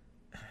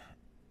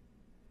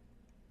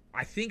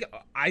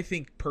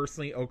think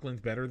personally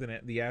Oakland's better than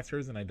the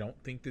Astros, and I don't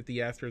think that the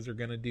Astros are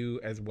going to do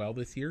as well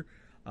this year.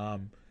 I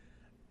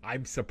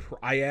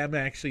am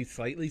actually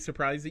slightly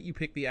surprised that you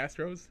picked the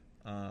Astros.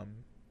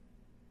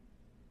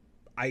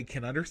 I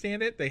can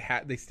understand it.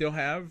 They still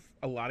have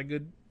a lot of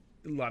good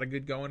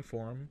going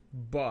for them,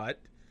 but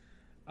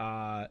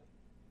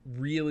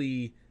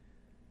really,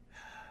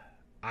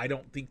 I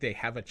don't think they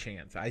have a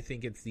chance. I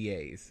think it's the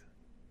A's.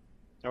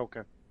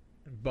 Okay.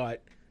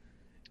 But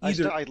I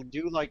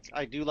do like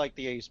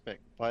the A's pick,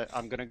 but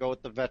I'm going to go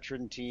with the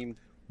veteran team.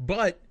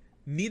 But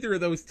neither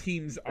of those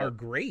teams are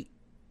great.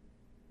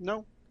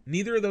 No.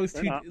 Neither of those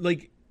two,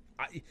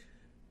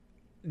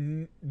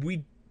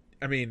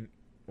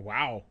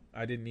 wow.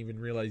 I didn't even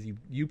realize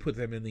you put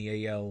them in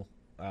the AL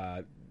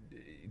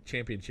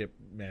championship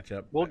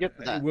matchup. We'll get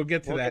to that. We'll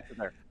get to that.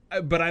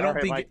 But I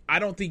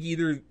don't think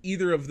either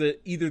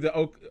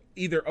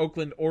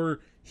Oakland or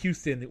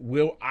Houston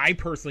will. I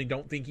personally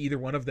don't think either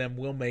one of them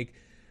will make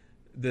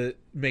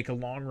a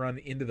long run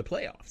into the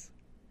playoffs.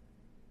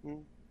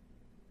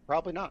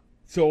 Probably not.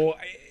 So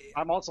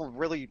I'm also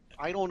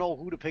I don't know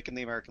who to pick in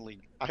the American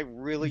League. I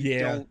really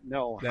don't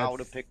know how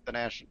to pick the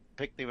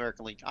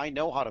American League. I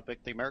know how to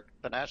pick the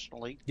National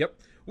League. Yep,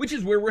 which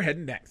is where we're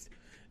heading next.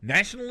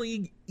 National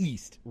League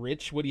East.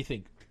 Rich, what do you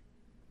think?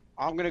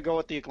 I'm going to go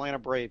with the Atlanta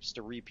Braves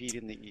to repeat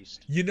in the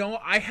East. You know,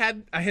 I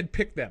had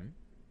picked them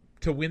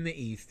to win the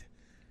East,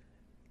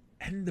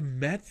 and the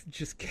Mets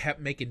just kept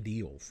making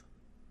deals.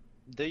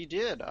 They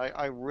did.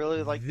 I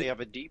really like. They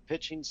have a deep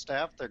pitching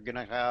staff. They're going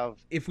to have.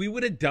 If we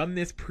would have done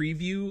this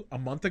preview a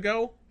month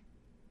ago,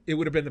 it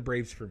would have been the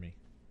Braves for me.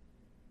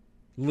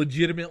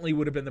 Legitimately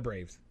would have been the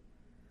Braves.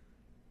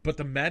 But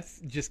the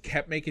Mets just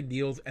kept making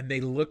deals, and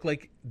they look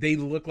like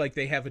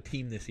they have a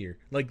team this year,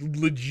 like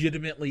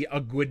legitimately a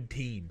good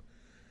team.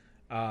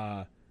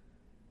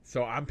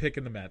 So I'm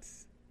picking the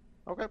Mets.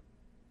 Okay.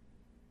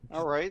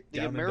 All right.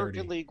 The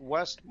American League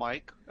West,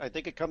 Mike. I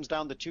think it comes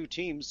down to two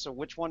teams. So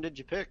which one did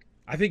you pick?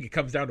 I think it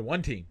comes down to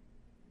one team.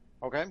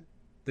 Okay.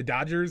 The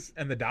Dodgers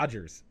and the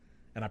Dodgers.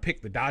 And I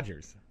picked the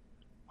Dodgers.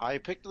 I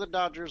picked the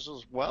Dodgers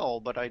as well,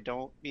 but I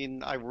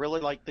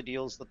really like the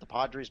deals that the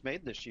Padres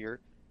made this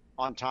year,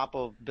 on top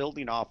of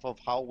building off of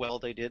how well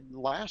they did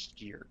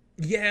last year.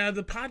 Yeah,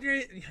 the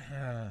Padres.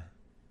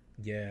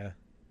 Yeah.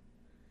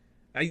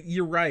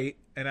 You're right,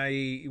 and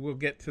I will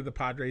get to the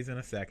Padres in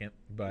a second,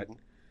 but.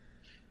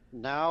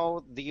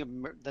 Now the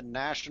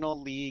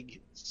National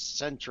League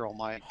Central,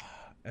 Mike.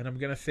 And I'm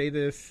going to say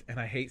this, and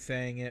I hate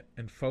saying it,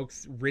 and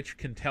folks, Rich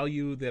can tell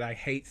you that I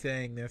hate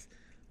saying this,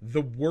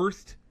 the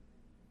worst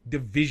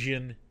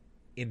division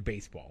in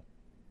baseball.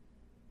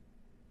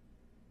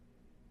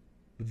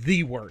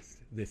 The worst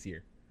this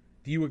year.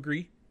 Do you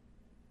agree?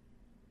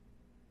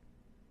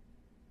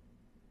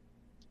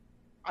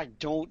 I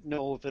don't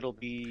know if it'll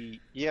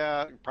be,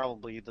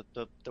 probably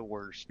the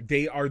worst.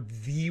 They are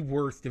the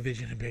worst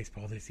division in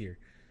baseball this year.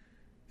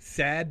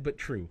 Sad, but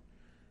true.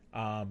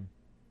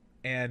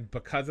 And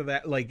because of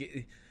that,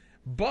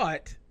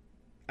 but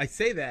I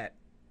say that,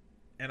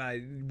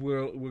 and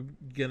we're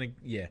gonna,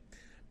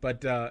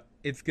 but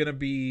it's gonna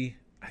be,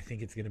 I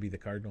think it's gonna be the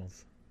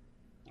Cardinals.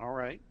 All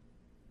right,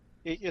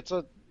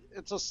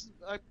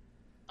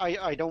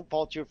 I don't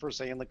fault you for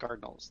saying the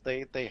Cardinals.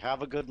 They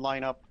have a good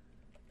lineup,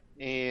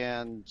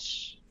 and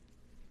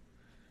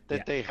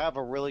they have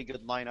a really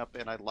good lineup,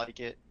 and I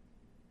like it,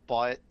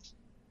 but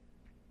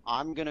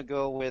I'm gonna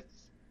go with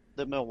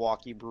the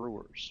Milwaukee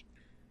Brewers.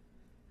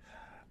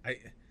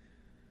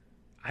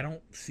 I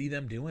don't see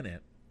them doing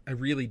it. I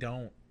really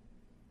don't.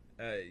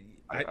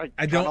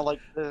 I don't like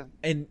the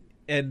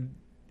and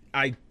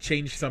I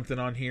changed something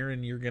on here,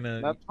 and you're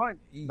gonna. That's fine.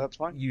 That's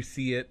fine. You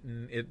see it,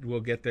 and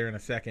we'll get there in a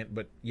second.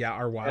 But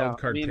our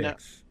wild card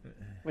picks.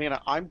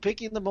 I'm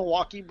picking the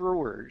Milwaukee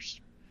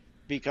Brewers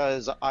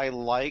because I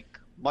like,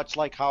 much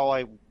like how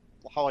I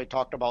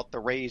talked about the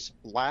Rays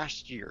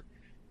last year,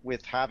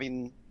 with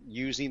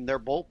using their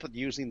bullpen,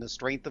 using the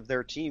strength of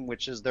their team,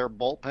 which is their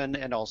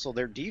bullpen and also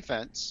their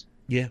defense.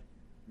 Yeah,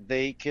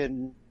 they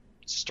can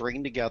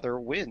string together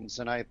wins,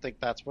 and I think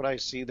that's what I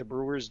see the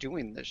Brewers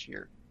doing this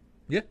year.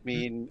 Yeah,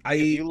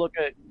 if you look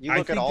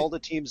at all the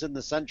teams in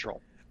the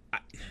Central,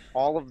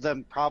 all of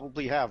them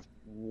probably have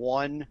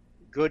one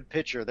good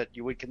pitcher that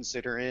you would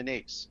consider an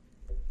ace.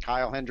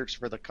 Kyle Hendricks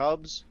for the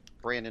Cubs,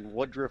 Brandon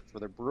Woodruff for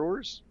the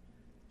Brewers,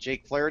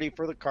 Jake Flaherty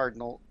for the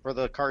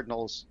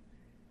Cardinals,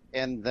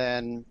 and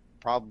then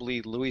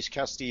probably Luis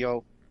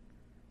Castillo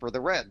for the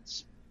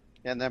Reds.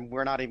 And then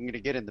we're not even going to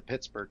get into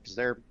Pittsburgh because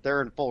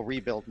they're in full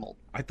rebuild mode.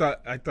 I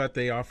thought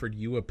they offered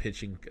you a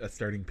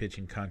starting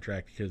pitching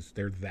contract because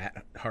they're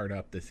that hard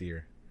up this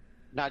year.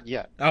 Not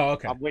yet. Oh,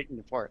 okay. I'm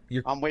waiting for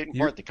it. I'm waiting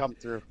for it to come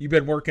through. You've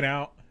been working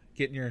out,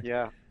 getting your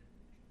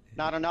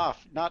Not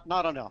enough. Not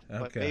enough,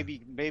 but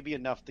Okay. maybe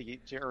enough to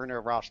earn a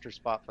roster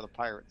spot for the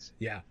Pirates.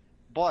 Yeah.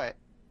 But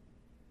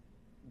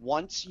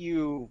once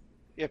you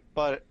if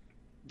but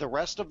the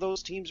rest of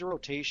those teams'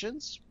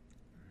 rotations,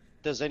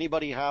 does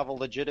anybody have a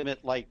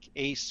legitimate like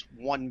ace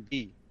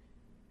 1B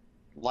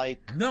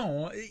like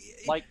No.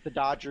 the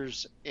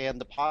Dodgers and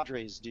the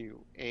Padres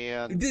do,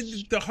 and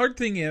The hard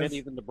thing is,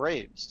 even the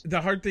Braves do?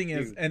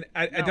 and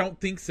I No. don't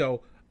think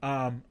so.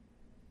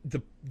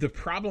 The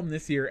problem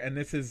this year, and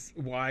this is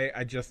why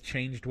I just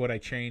changed what I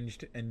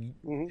changed,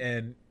 Hmm.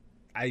 and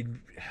I,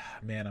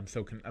 man, I'm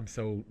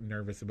so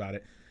nervous about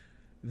it.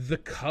 The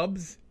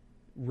Cubs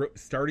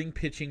starting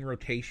pitching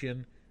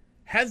rotation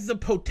has the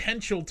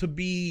potential to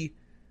be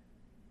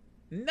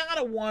not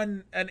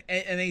an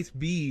ace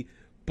B,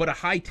 but a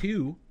high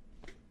two.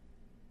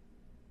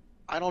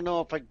 I don't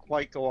know if I'd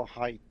quite go a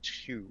high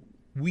two.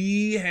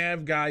 We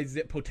have guys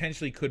that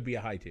potentially could be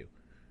a high two,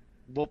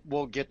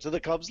 We'll get to the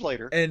Cubs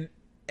later. and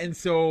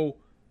so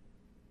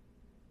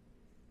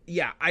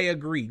yeah, I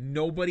agree.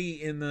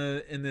 Nobody in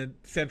the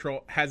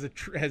Central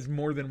has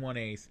more than one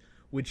ace,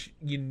 which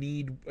you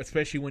need,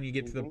 especially when you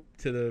get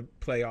to the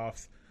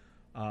playoffs.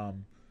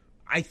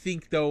 I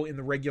think though in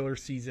the regular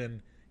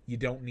season you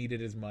don't need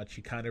it as much.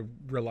 You kind of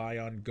rely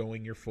on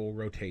going your full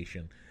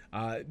rotation.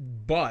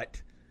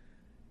 But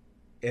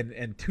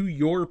and to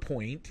your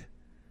point,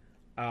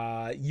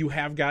 you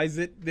have guys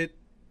that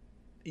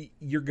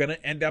you're going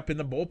to end up in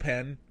the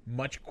bullpen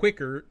much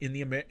quicker in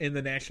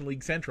the National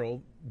League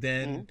Central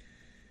than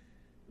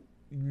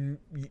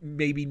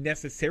maybe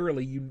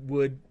necessarily you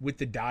would with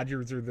the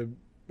Dodgers or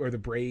the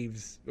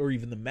Braves or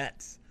even the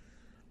Mets.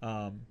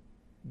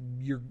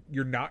 You're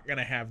not going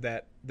to have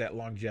that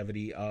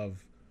longevity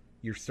of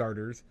your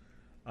starters.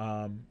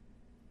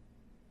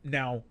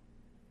 Now,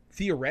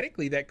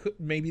 theoretically,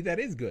 that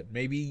is good.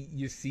 Maybe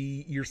you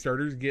see your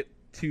starters get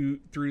through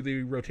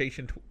the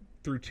rotation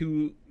through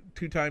two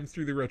times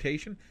through the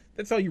rotation.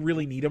 That's all you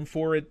really need them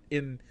for.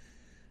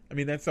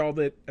 That's all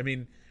that. I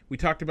mean, we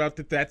talked about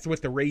that. That's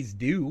what the Rays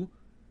do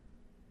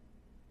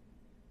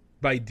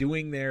by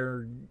doing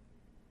their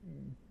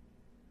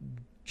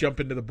jump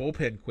into the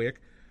bullpen quick.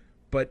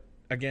 But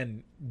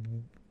again,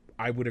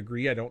 I would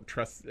agree. I don't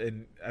trust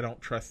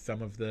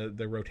some of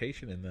the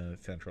rotation in the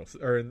Central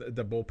or in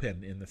the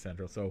bullpen in the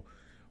Central. So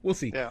we'll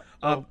see. Yeah.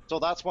 So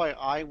that's why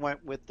I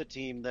went with the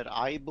team that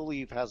I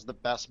believe has the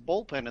best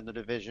bullpen in the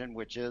division,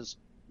 which is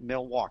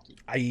Milwaukee.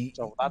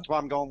 So that's why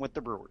I'm going with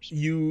the Brewers.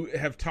 You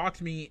have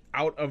talked me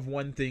out of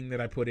one thing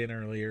that I put in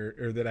earlier,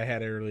 or that I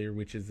had earlier,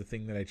 which is the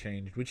thing that I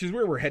changed, which is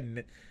where we're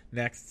heading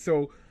next.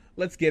 So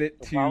let's get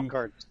it to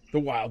the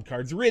wild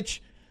cards.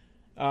 Rich,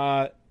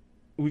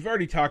 we've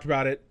already talked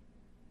about it.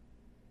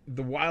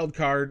 The wild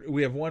card,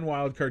 we have one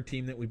wild card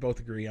team that we both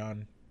agree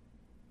on.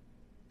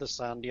 The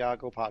San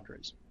Diego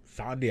Padres.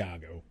 San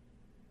Diego.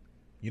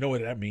 You know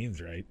what that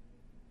means, right?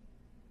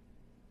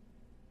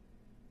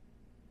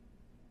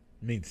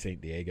 It means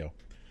St. Diego.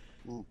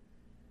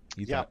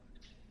 Yeah.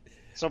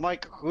 So,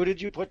 Mike, who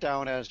did you put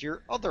down as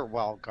your other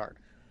wild card?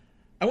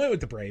 I went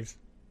with the Braves.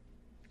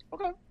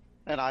 Okay.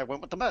 And I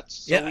went with the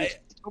Mets. So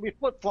we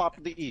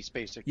flip-flopped the East,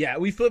 basically. Yeah,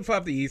 we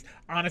flip-flopped the East.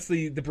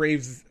 Honestly, the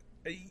Braves...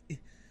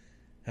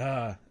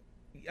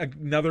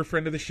 another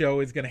friend of the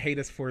show is going to hate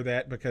us for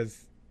that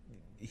because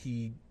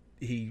he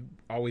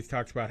always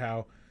talks about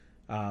how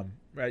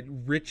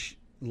Rich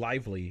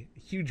Lively,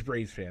 huge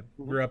Braves fan,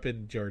 grew up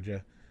in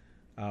Georgia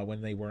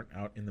when they weren't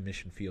out in the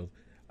mission field.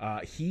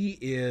 He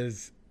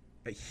is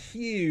a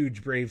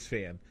huge Braves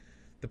fan.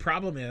 The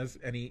problem is,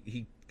 and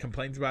he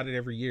complains about it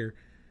every year,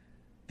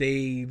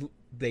 they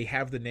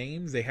have the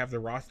names, they have the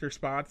roster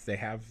spots, they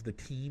have the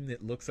team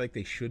that looks like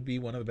they should be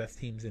one of the best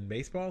teams in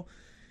baseball.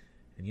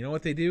 And you know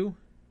what they do?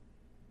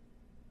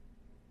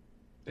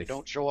 They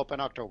don't show up in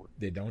October.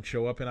 They don't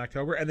show up in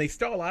October, and they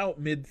stall out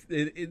in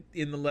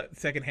the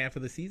second half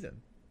of the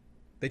season.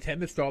 They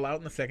tend to stall out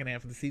in the second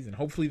half of the season.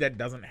 Hopefully that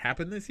doesn't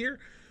happen this year,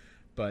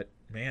 but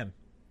man,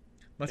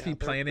 must be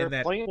playing in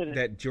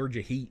that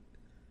Georgia heat.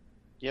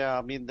 Yeah,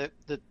 I mean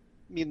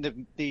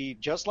the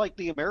just like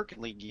the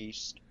American League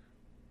East,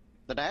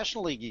 the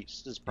National League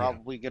East is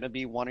probably going to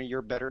be one of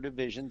your better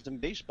divisions in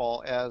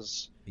baseball.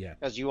 As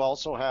you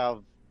also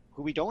have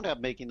who we don't have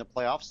making the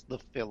playoffs, the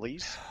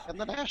Phillies and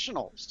the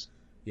Nationals.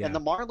 Yeah. And the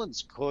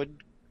Marlins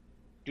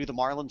do the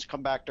Marlins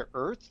come back to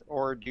earth,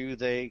 or do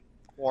they,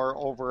 or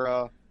over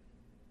a?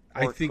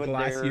 I think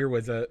last year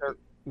was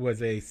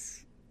a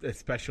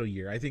special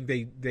year. I think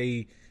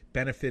they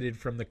benefited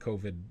from the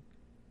COVID.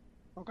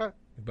 Okay.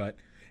 But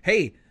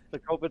hey, the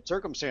COVID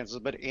circumstances,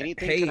 but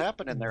anything can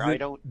happen in there.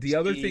 The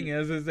other thing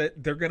is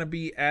that they're going to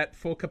be at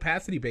full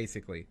capacity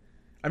basically.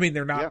 I mean,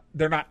 they're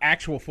not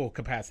actual full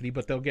capacity,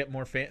 but they'll get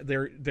more fans.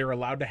 They're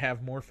allowed to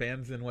have more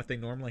fans than what they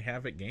normally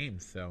have at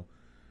games. So,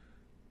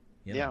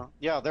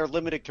 their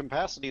limited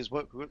capacity is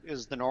what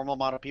is the normal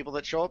amount of people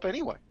that show up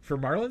anyway. For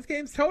Marlins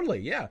games, totally,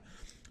 yeah.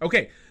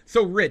 Okay,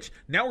 so Rich,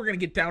 now we're going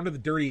to get down to the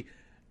dirty,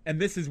 and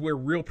this is where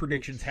real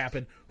predictions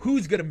happen.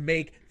 Who's going to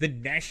make the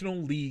National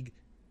League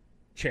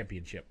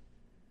Championship?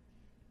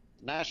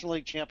 National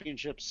League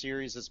Championship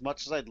Series, as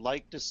much as I'd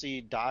like to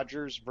see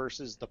Dodgers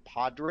versus the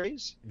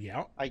Padres,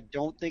 Yeah. I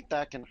don't think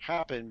that can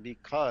happen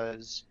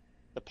because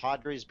the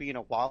Padres being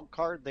a wild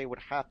card, they would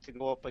have to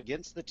go up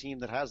against the team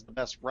that has the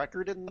best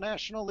record in the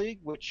National League,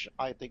 which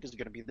I think is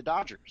going to be the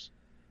Dodgers.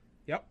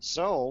 Yep.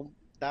 So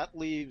that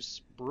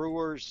leaves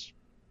Brewers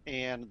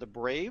and the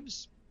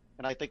Braves.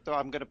 And I think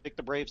I'm going to pick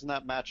the Braves in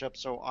that matchup.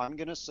 So I'm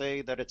going to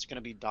say that it's going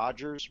to be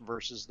Dodgers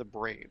versus the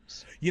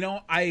Braves. You know,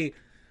 I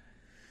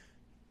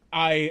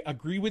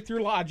agree with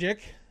your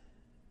logic,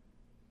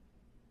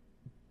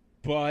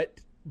 but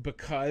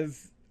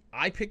because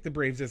I picked the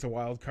Braves as a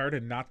wild card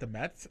and not the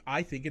Mets,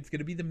 I think it's going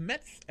to be the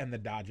Mets and the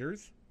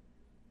Dodgers.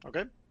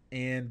 Okay.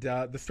 And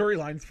the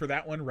storylines for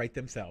that one write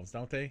themselves,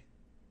 don't they?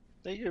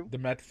 They do. The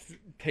Mets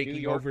taking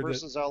New York over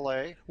versus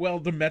LA. Well,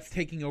 the Mets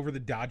taking over the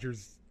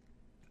Dodgers'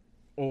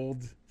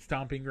 old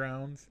stomping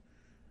grounds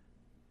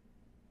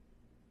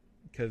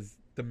because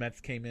the Mets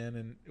came in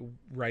and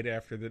right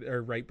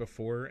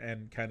before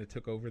and kind of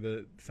took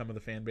over some of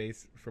the fan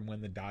base from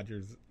when the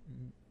Dodgers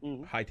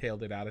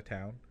hightailed it out of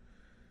town.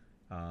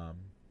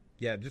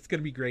 Yeah, just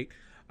gonna be great.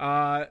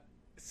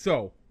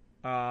 So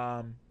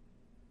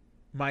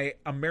my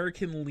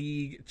American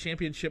League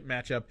Championship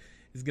matchup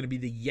is gonna be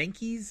the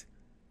Yankees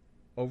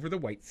over the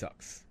White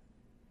Sox.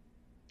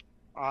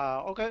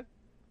 Okay.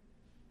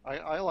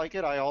 I like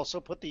it. I also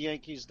put the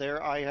Yankees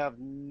there. I have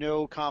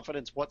no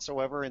confidence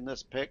whatsoever in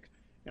this pick,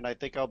 and I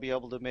think I'll be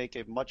able to make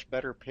a much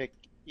better pick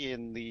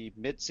in the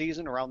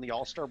midseason around the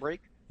All-Star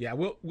break. Yeah,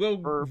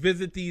 we'll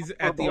visit these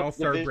at the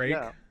All-Star break.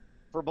 Yeah,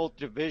 for both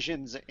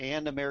divisions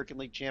and American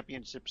League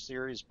Championship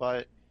Series,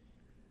 but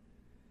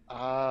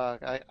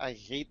I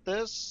hate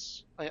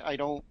this. I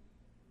don't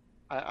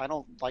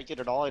like it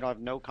at all. I don't have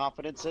no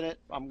confidence in it.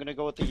 I'm going to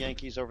go with the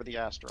Yankees over the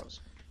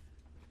Astros.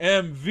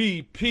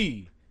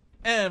 MVP.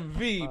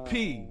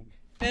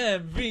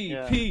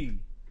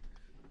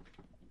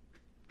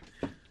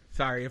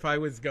 Sorry, if I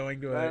was going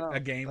to a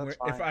game where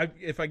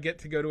if I get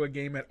to go to a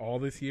game at all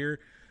this year,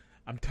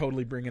 I'm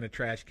totally bringing a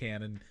trash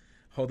can and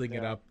holding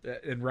it up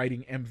and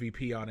writing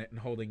MVP on it and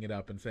holding it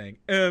up and saying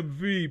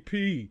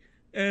MVP.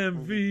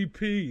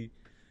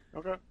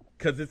 Okay.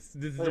 Because this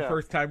is the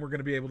first time we're going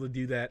to be able to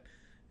do that,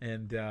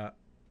 and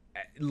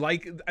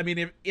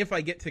if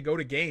I get to go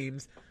to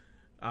games,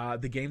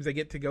 the games I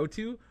get to go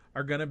to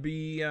are going to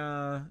be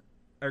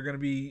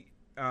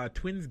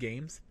Twins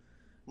games.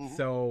 Mm-hmm.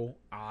 So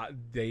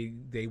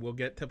they will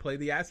get to play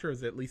the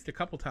Astros at least a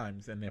couple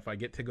times, and if I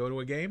get to go to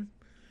a game,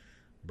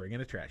 bring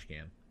in a trash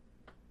can.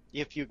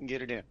 If you can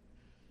get it in.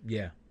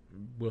 Yeah,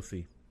 we'll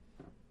see.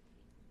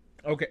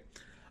 Okay.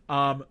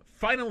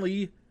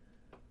 Finally,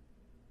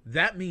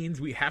 that means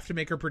we have to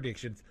make our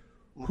predictions.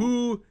 Mm-hmm.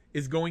 Who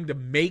is going to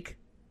make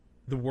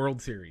the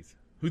World Series?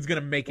 Who's going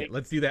to make it?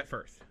 Let's do that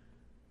first.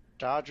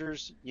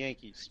 Dodgers,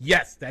 Yankees.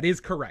 Yes, that is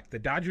correct. The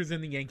Dodgers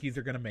and the Yankees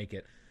are going to make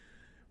it.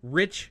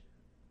 Rich,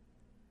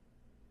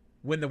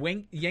 when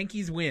the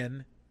Yankees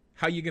win,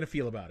 how are you going to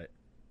feel about it?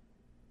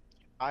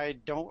 I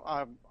don't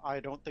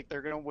think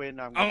they're going to win.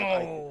 I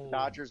think the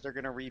Dodgers, they're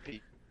going to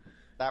repeat.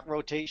 That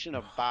rotation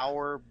of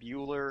Bauer,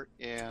 Buehler,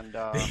 and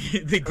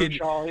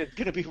Kershaw is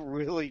going to be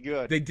really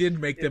good. They did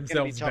make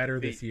themselves better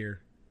this year.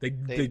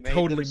 They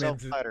totally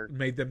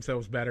made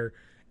themselves better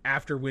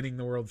after winning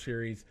the World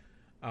Series.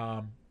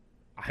 I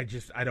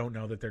don't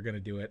know that they're going to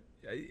do it.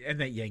 And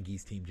that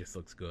Yankees team just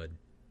looks good.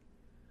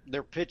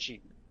 They're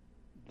pitching.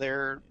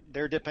 They're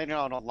dependent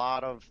on a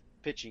lot of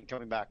pitching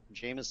coming back.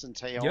 Jamison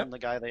Tejon, the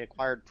guy they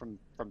acquired from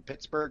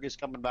Pittsburgh, is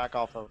coming back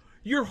off of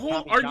your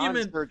whole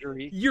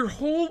surgery. Your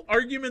whole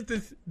argument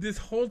this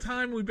whole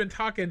time we've been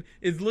talking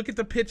is look at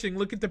the pitching,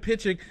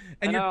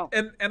 and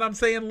I'm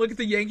saying look at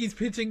the Yankees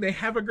pitching. They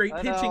have a great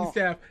pitching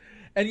staff,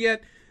 and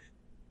yet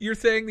you're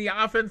saying the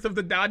offense of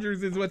the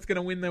Dodgers is what's going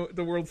to win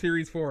the World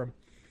Series for them.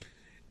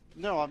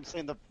 No, I'm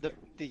saying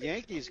the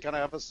Yankees kind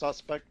of have a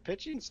suspect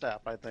pitching staff.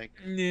 I think.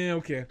 Yeah.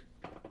 Okay.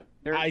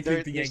 I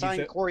think the Yankees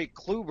signed Corey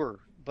Kluber,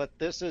 but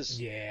this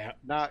is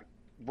not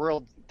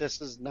world.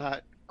 This is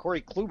not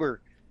Corey Kluber.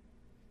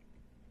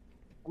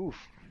 Oof.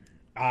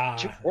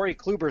 Corey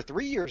Kluber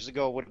 3 years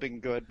ago would have been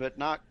good, but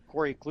not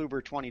Corey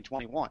Kluber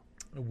 2021.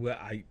 Well,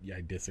 I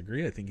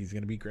disagree. I think he's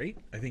going to be great.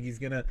 I think he's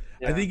going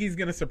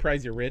to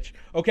surprise you, Rich.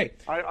 Okay.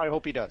 I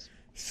hope he does.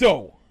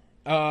 So,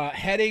 we've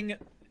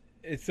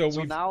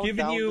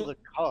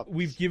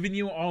given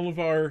you all of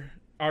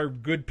our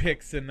good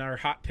picks and our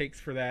hot takes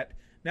for that.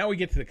 Now we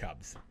get to the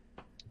Cubs.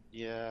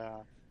 Yeah.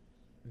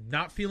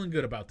 Not feeling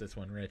good about this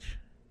one, Rich.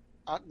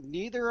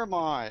 Neither am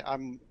I.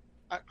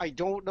 I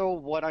don't know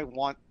what I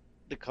want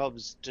the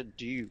Cubs to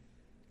do,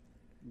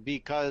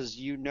 because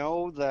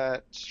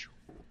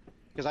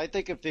I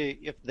think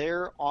if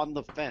they're on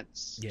the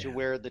fence to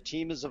where the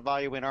team is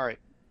evaluating, all right,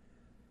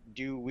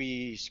 do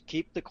we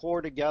keep the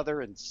core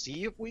together and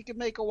see if we can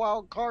make a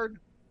wild card,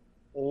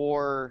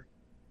 or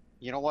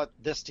you know what,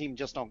 this team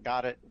just don't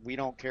got it. We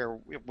don't care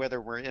whether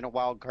we're in a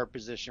wild card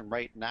position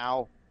right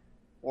now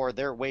or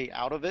they're way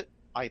out of it.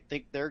 I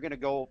think they're going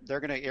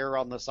to err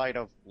on the side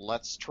of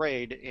let's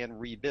trade and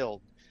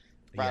rebuild.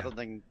 rather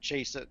than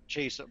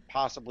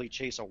possibly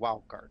chase a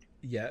wild card.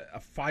 Yeah, a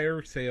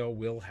fire sale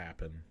will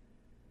happen.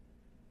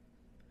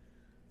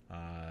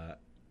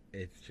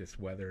 It's just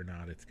whether or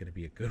not it's going to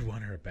be a good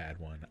one or a bad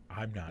one.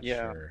 I'm not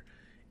sure.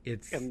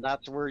 And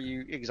that's where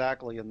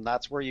and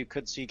that's where you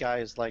could see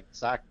guys like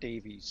Zach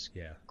Davies,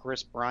 yeah,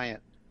 Chris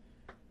Bryant,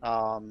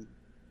 probably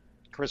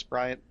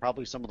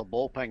some of the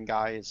bullpen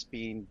guys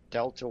being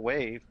dealt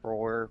away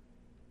for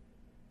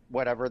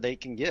whatever they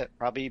can get.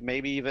 Probably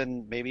maybe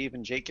even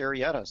Jake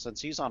Arrieta,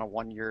 since he's on a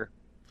 1 year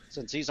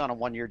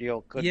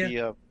deal,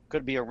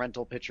 could be a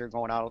rental pitcher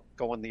going out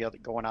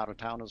of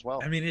town as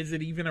well. I mean, is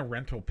it even a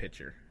rental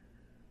pitcher?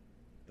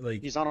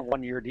 Like, he's on a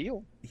 1 year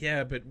deal.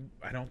 Yeah, but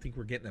I don't think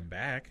we're getting him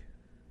back.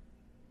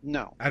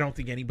 No. I don't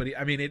think anybody...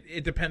 I mean,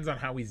 it depends on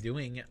how he's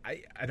doing.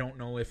 I don't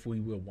know if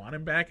we will want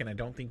him back, and I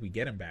don't think we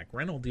get him back.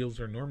 Rental deals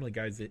are normally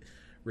guys that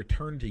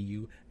return to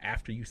you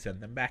after you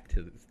send them back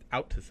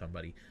out to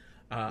somebody.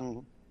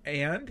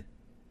 And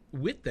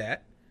with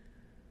that,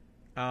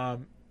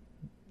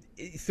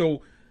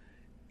 so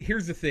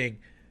here's the thing.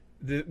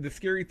 The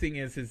scary thing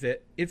is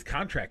that it's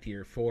contract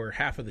year for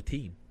half of the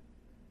team.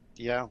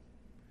 Yeah.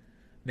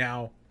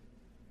 Now,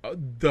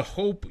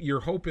 your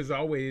hope is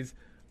always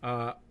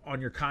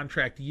on your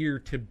contract year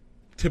to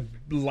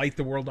light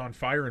the world on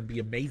fire and be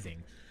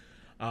amazing.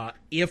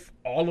 If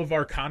all of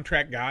our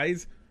contract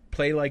guys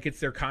play like it's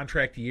their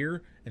contract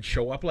year and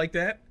show up like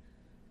that,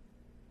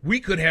 we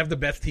could have the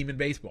best team in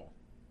baseball,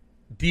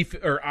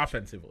 or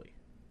offensively,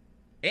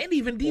 and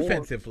even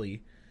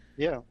defensively.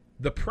 Yeah.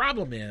 The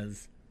problem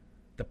is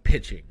the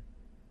pitching.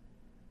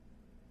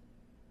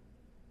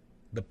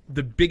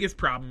 The biggest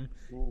problem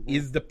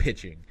is the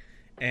pitching,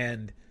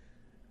 and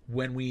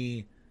when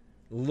we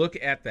look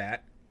at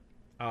that,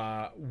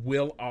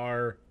 will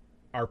our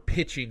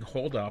pitching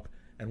hold up,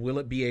 and will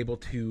it be able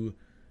to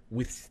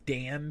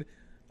withstand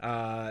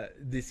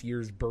this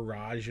year's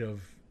barrage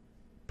of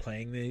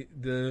playing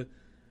the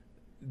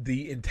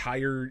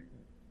entire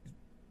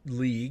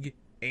league?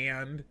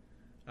 And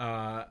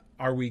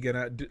are we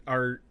gonna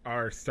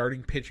our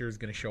starting pitchers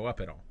gonna show up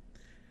at all?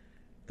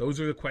 Those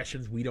are the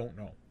questions we don't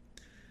know.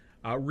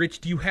 Rich,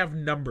 do you have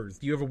numbers?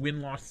 Do you have a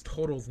win-loss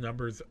totals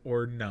numbers,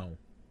 or no?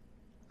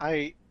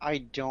 I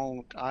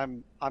don't.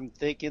 I'm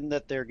thinking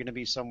that they're going to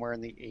be somewhere in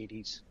the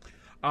 80s.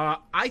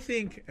 I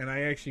think, and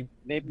I actually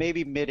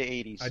maybe mid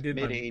 80s. I did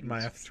my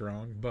math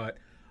wrong, but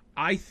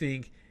I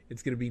think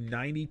it's going to be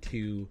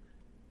 92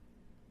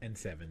 and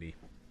 70.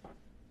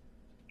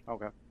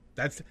 Okay.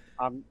 That's.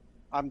 I'm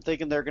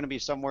thinking they're going to be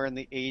somewhere in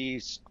the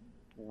 80s,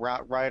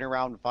 right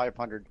around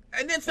 500.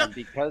 And that's not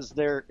because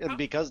they're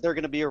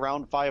going to be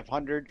around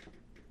 500.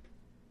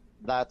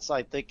 That's,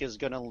 I think, is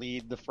going to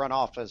lead the front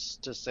office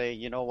to say,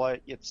 you know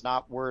what, it's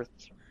not worth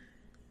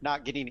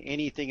not getting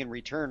anything in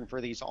return for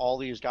all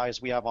these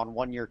guys we have on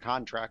 1 year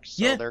contracts.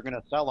 So they're going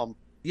to sell them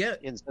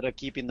instead of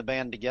keeping the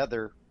band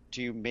together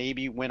to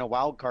maybe win a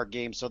wild card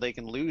game, so they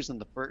can lose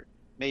in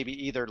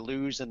maybe either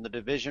lose in the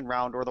division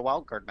round or the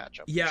wild card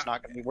matchup. Yeah. It's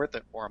not going to be worth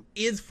it for them.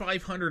 Is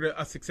 500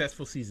 a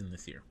successful season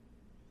this year?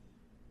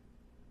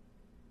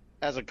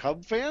 As a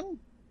Cub fan,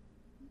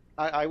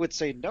 I would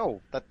say no.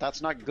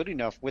 That's not good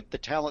enough with the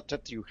talent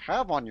that you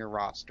have on your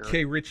roster.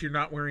 Okay, Rich, you're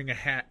not wearing a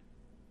hat.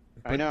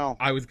 I know.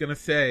 I was gonna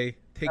say,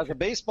 as a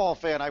baseball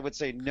fan, I would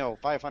say no.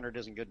 500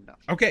 isn't good enough.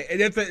 Okay,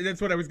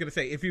 that's what I was gonna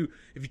say. If you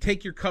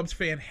take your Cubs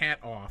fan hat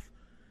off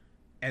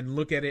and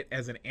look at it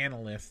as an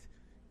analyst,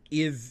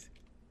 is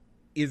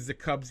the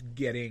Cubs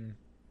getting,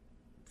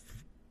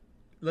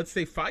 let's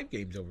say, 5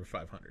 games over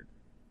 500?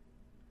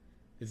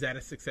 Is that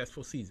a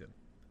successful season?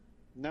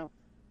 No.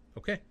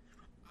 Okay.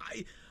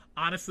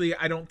 Honestly,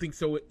 I don't think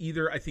so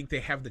either. I think they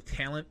have the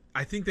talent.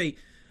 I think they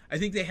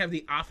have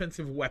the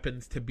offensive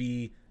weapons to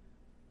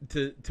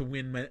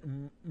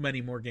win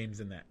many more games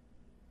than that.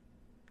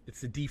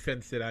 It's the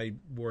defense that I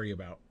worry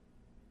about,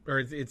 or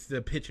it's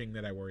the pitching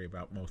that I worry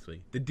about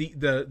mostly.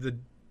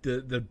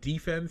 The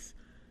defense,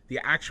 the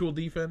actual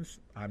defense,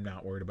 I'm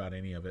not worried about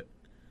any of it.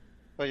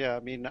 But yeah, I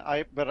mean,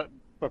 but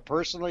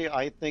personally,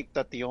 I think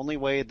that the only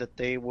way that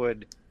they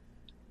would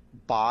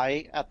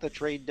buy at the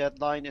trade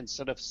deadline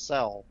instead of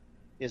sell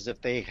is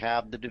if they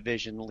have the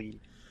division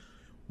lead.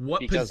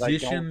 What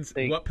positions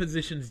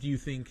do you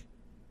think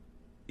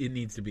it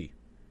needs to be?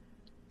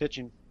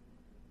 Pitching.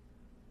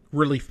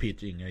 Relief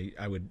pitching.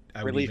 I would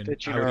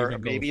pitching, or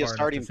maybe a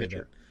starting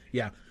pitcher.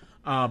 Yeah.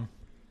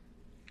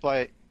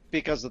 But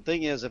because the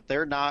thing is, if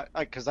they're not,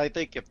 because I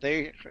think if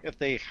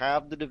they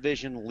have the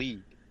division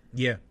lead,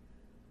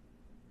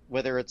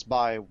 whether it's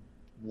by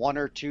 1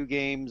 or 2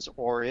 games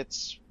or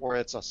it's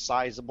a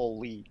sizable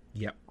lead,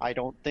 I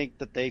don't think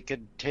that they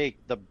could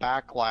take the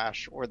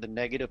backlash or the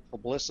negative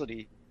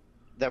publicity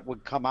that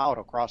would come out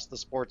across the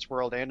sports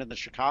world and in the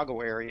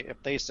Chicago area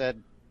if they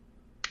said,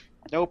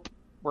 nope,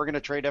 we're going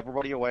to trade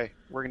everybody away.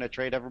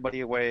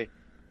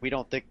 We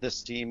don't think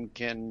this team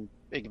can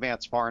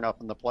advance far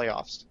enough in the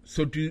playoffs.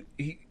 So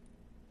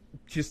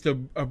just a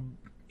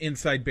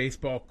inside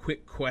baseball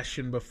quick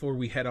question before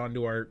we head on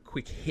to our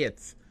quick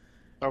hits.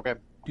 Okay.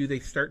 Do they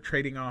start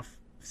trading off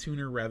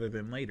sooner rather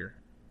than later?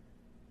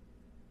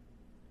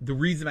 the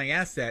reason I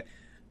asked that,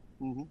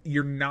 Mm-hmm.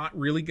 you're not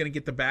really going to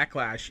get the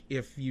backlash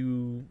if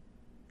you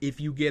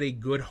get a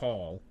good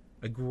haul,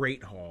 a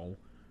great haul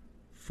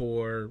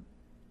for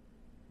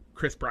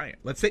Chris Bryant.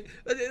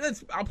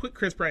 I'll put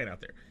Chris Bryant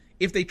out there.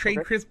 If they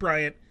trade Chris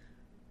Bryant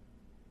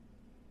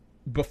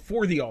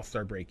before the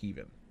All-Star break,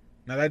 even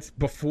now that's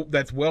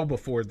well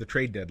before the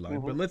trade deadline.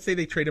 Mm-hmm. But let's say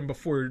they trade him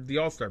before the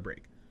All-Star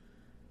break.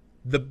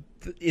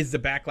 Is the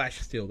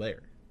backlash still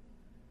there?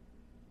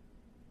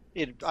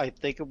 I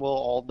think it will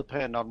all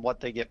depend on what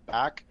they get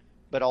back,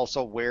 but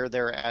also where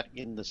they're at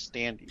in the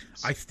standings.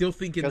 I still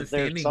think in the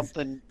standings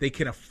they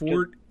can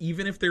afford,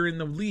 even if they're in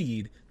the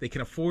lead, they can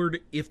afford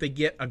if they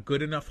get a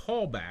good enough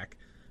haul back,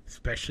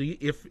 especially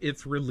if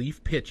it's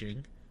relief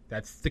pitching.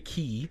 That's the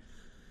key.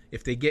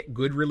 If they get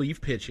good relief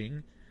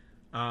pitching,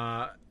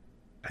 I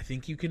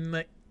think you can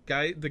let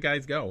the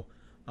guys go.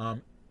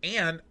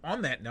 And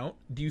on that note,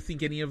 do you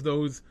think any of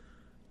those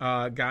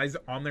guys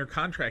on their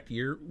contract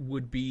year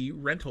would be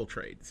rental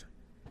trades?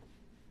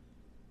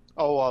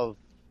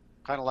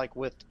 Kind of like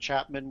with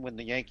Chapman when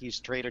the Yankees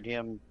traded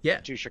him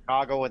Yeah. to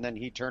Chicago and then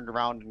he turned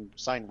around and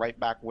signed right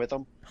back with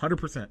them.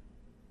 100%.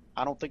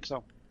 I don't think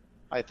so.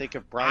 I think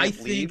if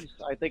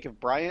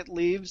Bryant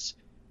leaves,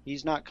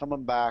 he's not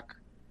coming back.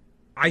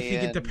 I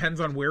think it depends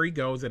on where he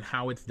goes and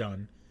how it's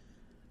done.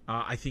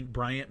 I think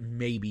Bryant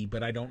maybe,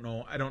 but I don't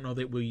know. I don't know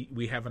that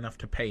we have enough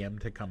to pay him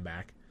to come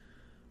back,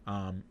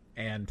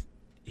 and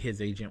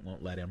his agent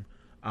won't let him.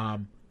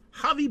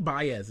 Javi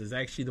Baez is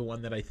actually the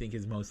one that I think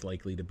is most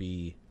likely to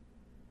be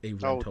a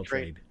rental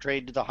trade.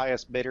 Trade to the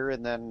highest bidder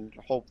and then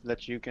hope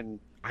that you can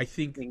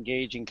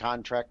engage in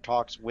contract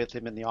talks with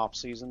him in the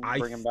offseason and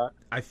bring him back.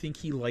 I think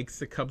he likes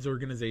the Cubs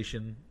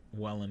organization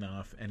well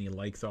enough, and he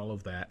likes all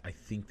of that. I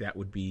think that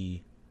would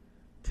be,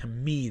 to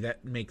me,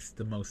 that makes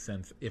the most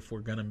sense if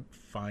we're going to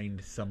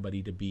find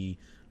somebody to be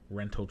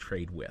rental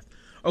trade with.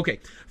 Okay,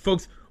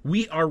 folks,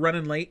 we are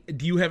running late.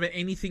 Do you have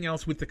anything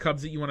else with the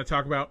Cubs that you want to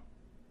talk about?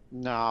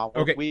 No.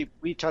 Okay.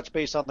 We touch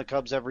base on the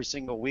Cubs every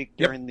single week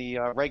during the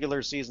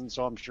regular season,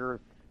 so I'm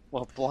sure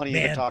we'll have plenty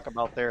to talk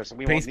about there. So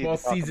we won't need to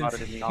talk about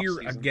it in the here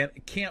offseason. Again.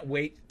 Can't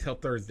wait till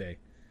Thursday.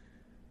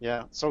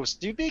 Yeah. So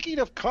speaking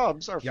of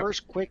Cubs, our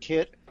first quick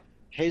hit,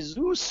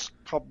 Jesus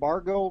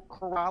Camargo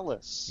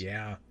Corrales.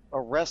 Yeah.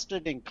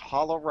 Arrested in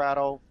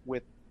Colorado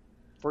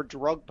for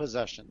drug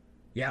possession.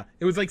 Yeah,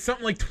 it was like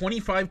something like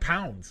 25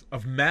 pounds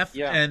of meth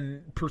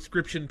and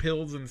prescription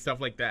pills and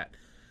stuff like that.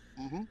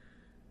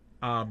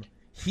 Mm-hmm.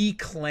 He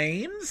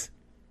claims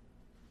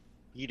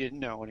he didn't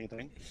know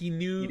anything. He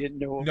didn't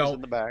know what was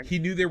in the bag. He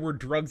knew there were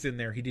drugs in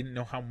there. He didn't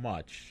know how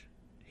much.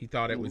 He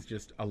thought it was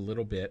just a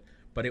little bit,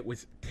 but it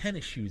was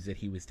tennis shoes that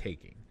he was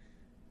taking,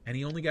 and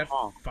he only got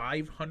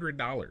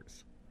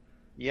 $500.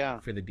 Yeah,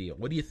 for the deal.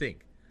 What do you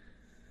think?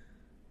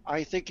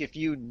 I think if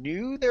you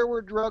knew there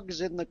were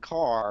drugs in the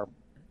car,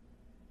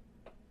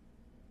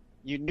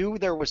 you knew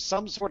there was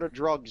some sort of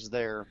drugs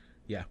there.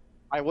 Yeah.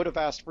 I would have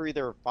asked for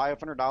either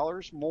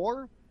 $500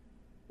 more,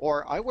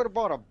 or I would have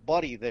brought a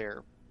buddy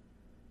there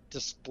to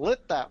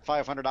split that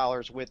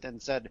 $500 with and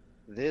said,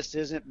 "This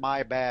isn't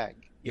my bag.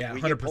 Yeah, if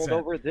we 100%. get pulled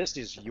over, this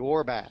is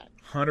your bag."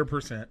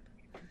 100%.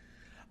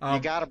 You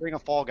got to bring a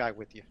fall guy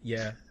with you.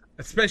 Yeah,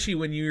 especially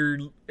when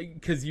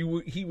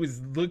he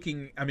was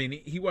looking. I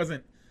mean, he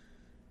wasn't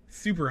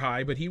super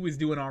high, but he was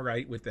doing all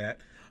right with that.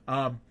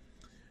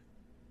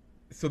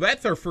 So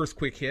that's our first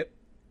quick hit.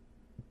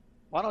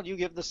 Why don't you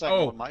give the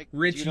second one, Mike?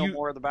 Rich, you know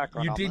more of the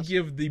background. You did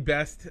give the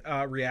best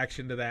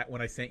reaction to that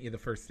when I sent you the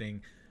first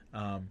thing.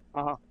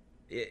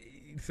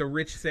 So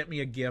Rich sent me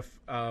a GIF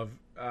of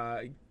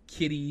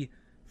Kitty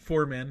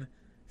Foreman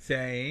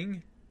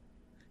saying,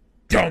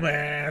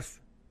 "Dumbass."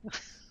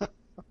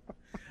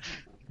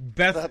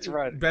 That's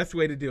right. Best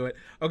way to do it.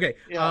 Okay.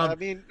 Yeah, I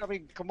mean,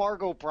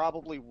 Camargo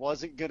probably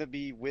wasn't going to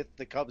be with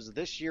the Cubs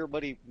this year,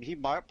 but he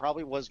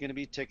probably was going to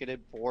be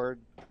ticketed for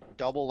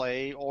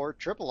AA or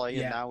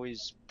AAA, and now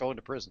he's going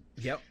to prison.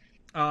 Yep.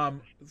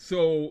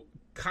 So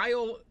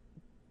Kyle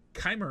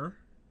Keimer,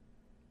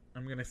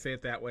 I'm going to say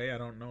it that way. I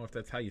don't know if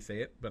that's how you say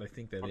it, but I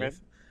think that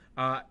is.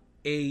 A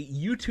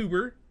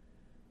YouTuber,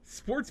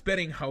 sports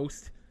betting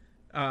host,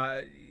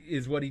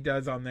 is what he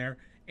does on there,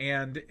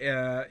 and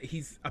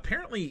he's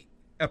apparently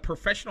a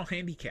professional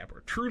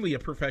handicapper, truly a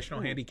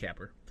professional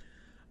handicapper.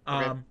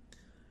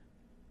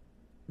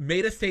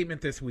 Made a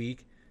statement this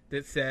week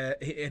that said,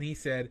 and he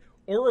said,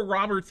 Oral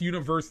Roberts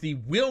University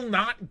will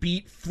not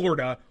beat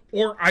Florida,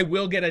 or I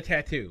will get a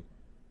tattoo.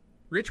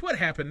 Rich, what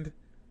happened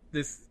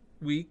this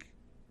week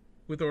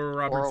with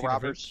Oral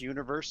Roberts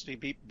University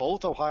beat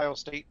both Ohio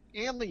State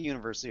and the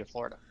University of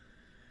Florida.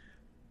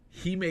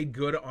 He made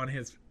good on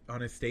his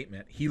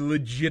statement. He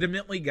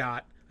legitimately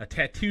got a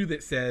tattoo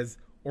that says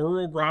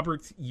Oral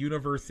Roberts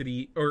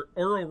University, or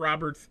Oral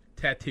Roberts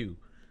tattoo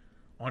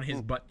on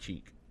his butt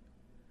cheek.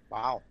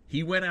 Wow.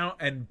 He went out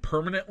and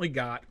permanently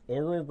got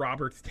Oral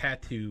Roberts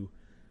tattoo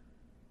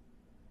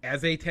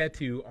as a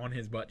tattoo on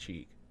his butt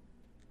cheek.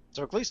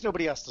 So at least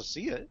nobody has to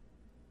see it.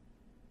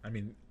 I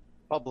mean,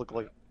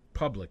 publicly,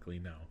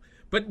 no.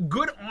 But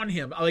good on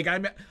him. Like,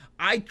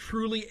 I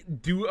truly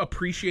do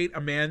appreciate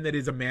a man that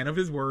is a man of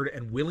his word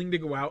and willing to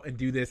go out and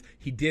do this.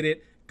 He did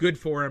it. Good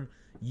for him.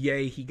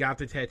 Yay, he got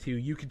the tattoo.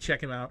 You can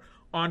check him out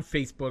on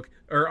Facebook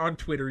or on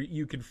Twitter.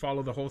 You can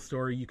follow the whole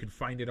story. You can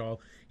find it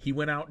all. He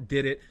went out,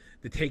 did it.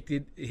 The take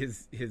did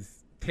his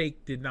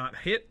take did not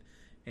hit,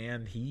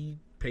 and he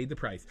paid the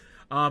price.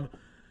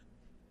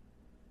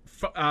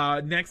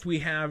 Next we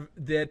have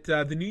that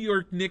the New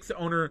York Knicks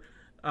owner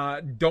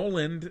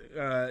Dolan,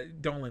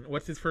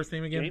 what's his first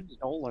name again?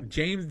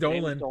 James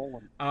Dolan.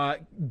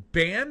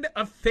 Banned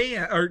a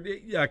fan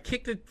or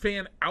kicked a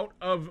fan out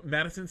of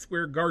Madison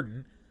Square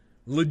Garden.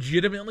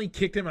 Legitimately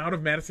kicked him out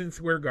of Madison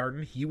Square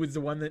Garden. He was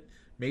the one that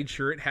made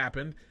sure it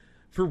happened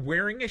for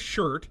wearing a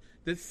shirt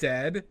that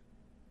said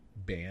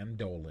 "Ban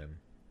Dolan."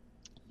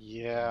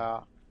 Yeah,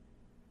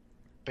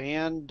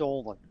 ban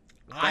Dolan.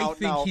 I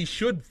think he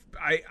should.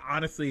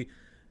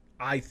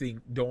 I think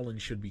Dolan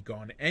should be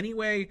gone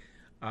anyway.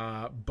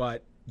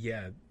 But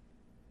yeah,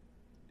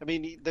 I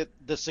mean,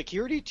 the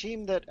security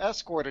team that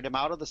escorted him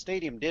out of the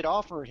stadium did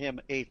offer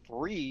him a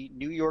free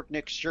New York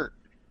Knicks shirt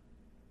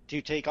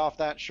to take off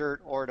that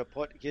shirt or to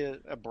put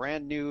a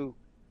brand new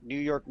New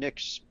York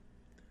Knicks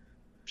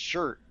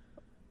shirt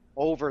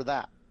over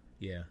that.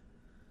 Yeah.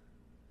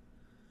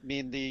 I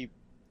mean, the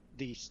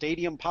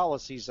stadium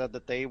policy said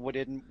that they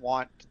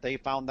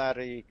found that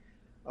a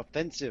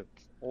offensive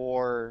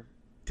or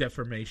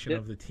defamation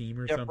of the team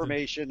or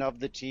defamation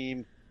of the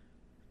team.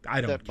 I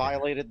don't that care.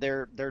 Violated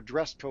their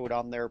dress code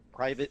on their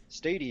private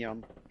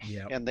stadium.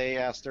 Yeah. And they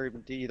asked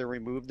him to either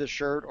remove the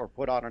shirt or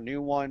put on a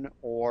new one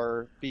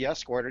or be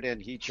escorted,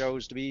 and he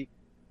chose to be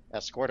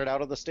escorted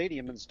out of the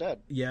stadium instead.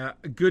 Yeah,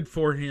 good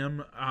for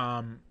him.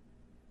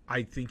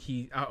 I think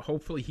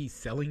hopefully he's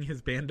selling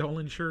his Ban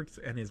Dolan shirts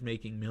and is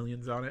making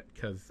millions on it,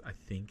 because I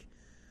think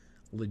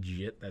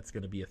legit that's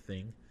going to be a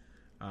thing.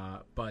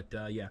 But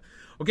yeah.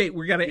 Okay,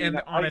 we got to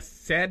end on a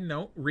sad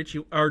note.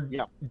 Richie,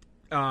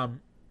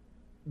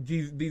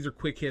 these are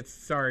quick hits.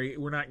 Sorry,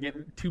 we're not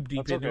getting too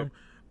deep into them.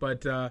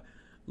 But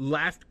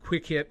last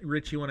quick hit,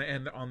 Rich, you want to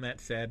end on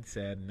that sad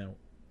note?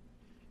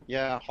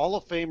 Yeah, Hall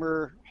of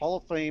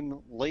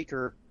Fame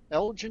Laker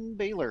Elgin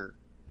Baylor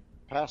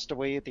passed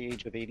away at the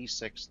age of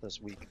 86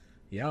 this week.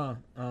 Yeah,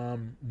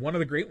 one of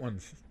the great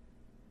ones.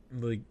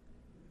 Like,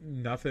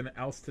 nothing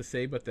else to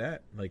say but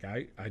that. Like,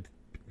 oh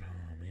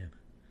man,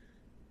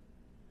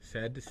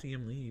 sad to see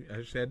him leave.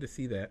 Sad to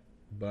see that,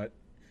 but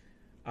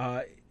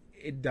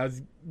it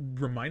does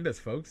remind us,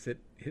 folks, that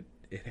it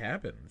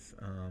happens.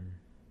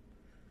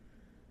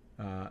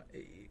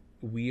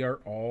 We are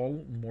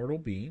all mortal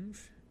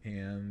beings,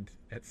 and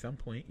at some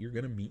point you're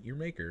going to meet your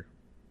maker.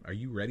 Are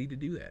you ready to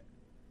do that?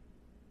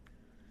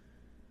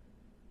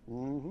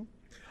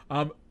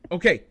 Mm-hmm.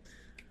 Okay,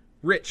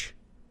 Rich,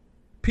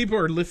 people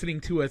are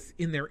listening to us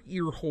in their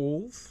ear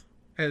holes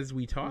as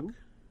we talk.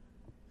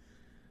 Mm-hmm.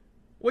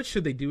 What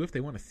should they do if they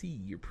want to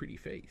see your pretty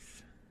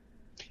face?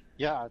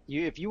 Yeah,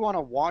 if you want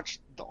to watch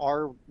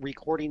our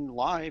recording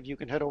live, you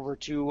can head over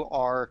to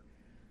our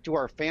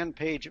fan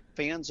page,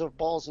 Fans of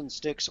Balls and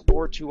Sticks,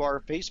 or to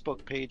our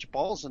Facebook page,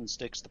 Balls and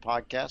Sticks, the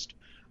podcast,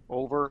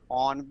 over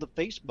on the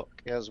Facebook,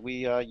 as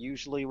we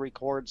usually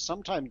record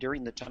sometime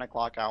during the 10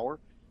 o'clock hour,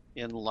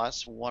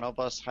 unless one of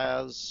us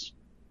has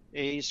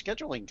a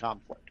scheduling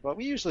conflict. But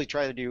we usually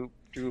try to do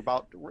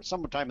about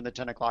sometime in the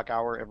 10 o'clock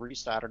hour every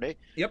Saturday.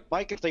 Yep.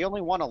 Mike, if they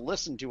only want to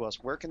listen to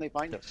us, where can they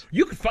find us?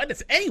 You can find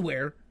us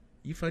anywhere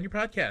you find your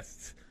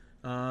podcasts.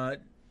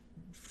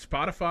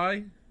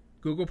 Spotify,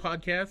 Google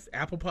Podcasts,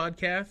 Apple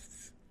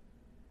Podcasts,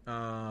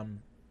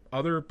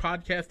 other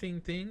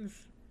podcasting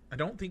things. I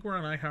don't think we're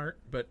on iHeart,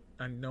 but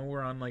I know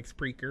we're on like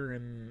Spreaker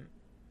and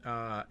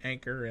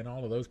Anchor and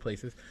all of those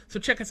places. So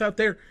check us out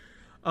there.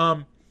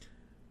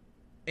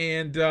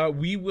 And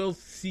we will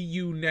see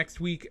you next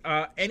week.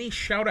 Any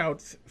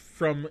shout-outs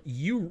from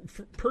you,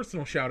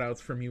 personal shout-outs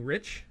from you,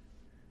 Rich?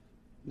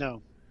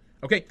 No.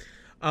 Okay.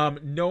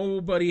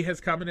 Nobody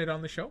has commented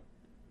on the show.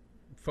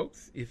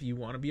 Folks, if you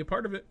want to be a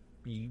part of it,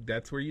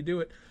 that's where you do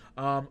it.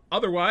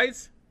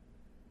 Otherwise,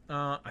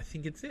 I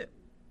think it's it.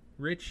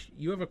 Rich,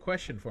 you have a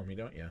question for me,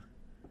 don't you?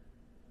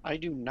 I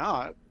do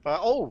not.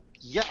 Oh,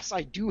 yes,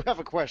 I do have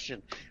a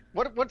question.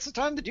 What's the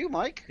time to do,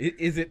 Mike?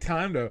 Is it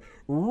time to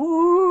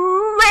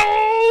roll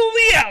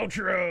the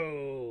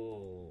outro?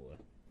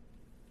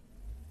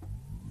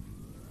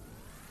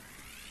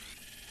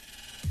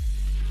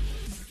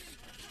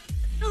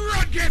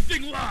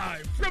 Broadcasting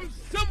live from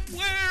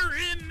somewhere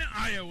in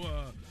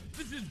Iowa.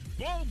 This is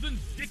Balls and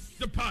Sticks,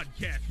 the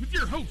podcast, with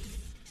your hosts,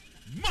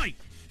 Mike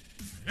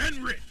and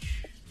Rich.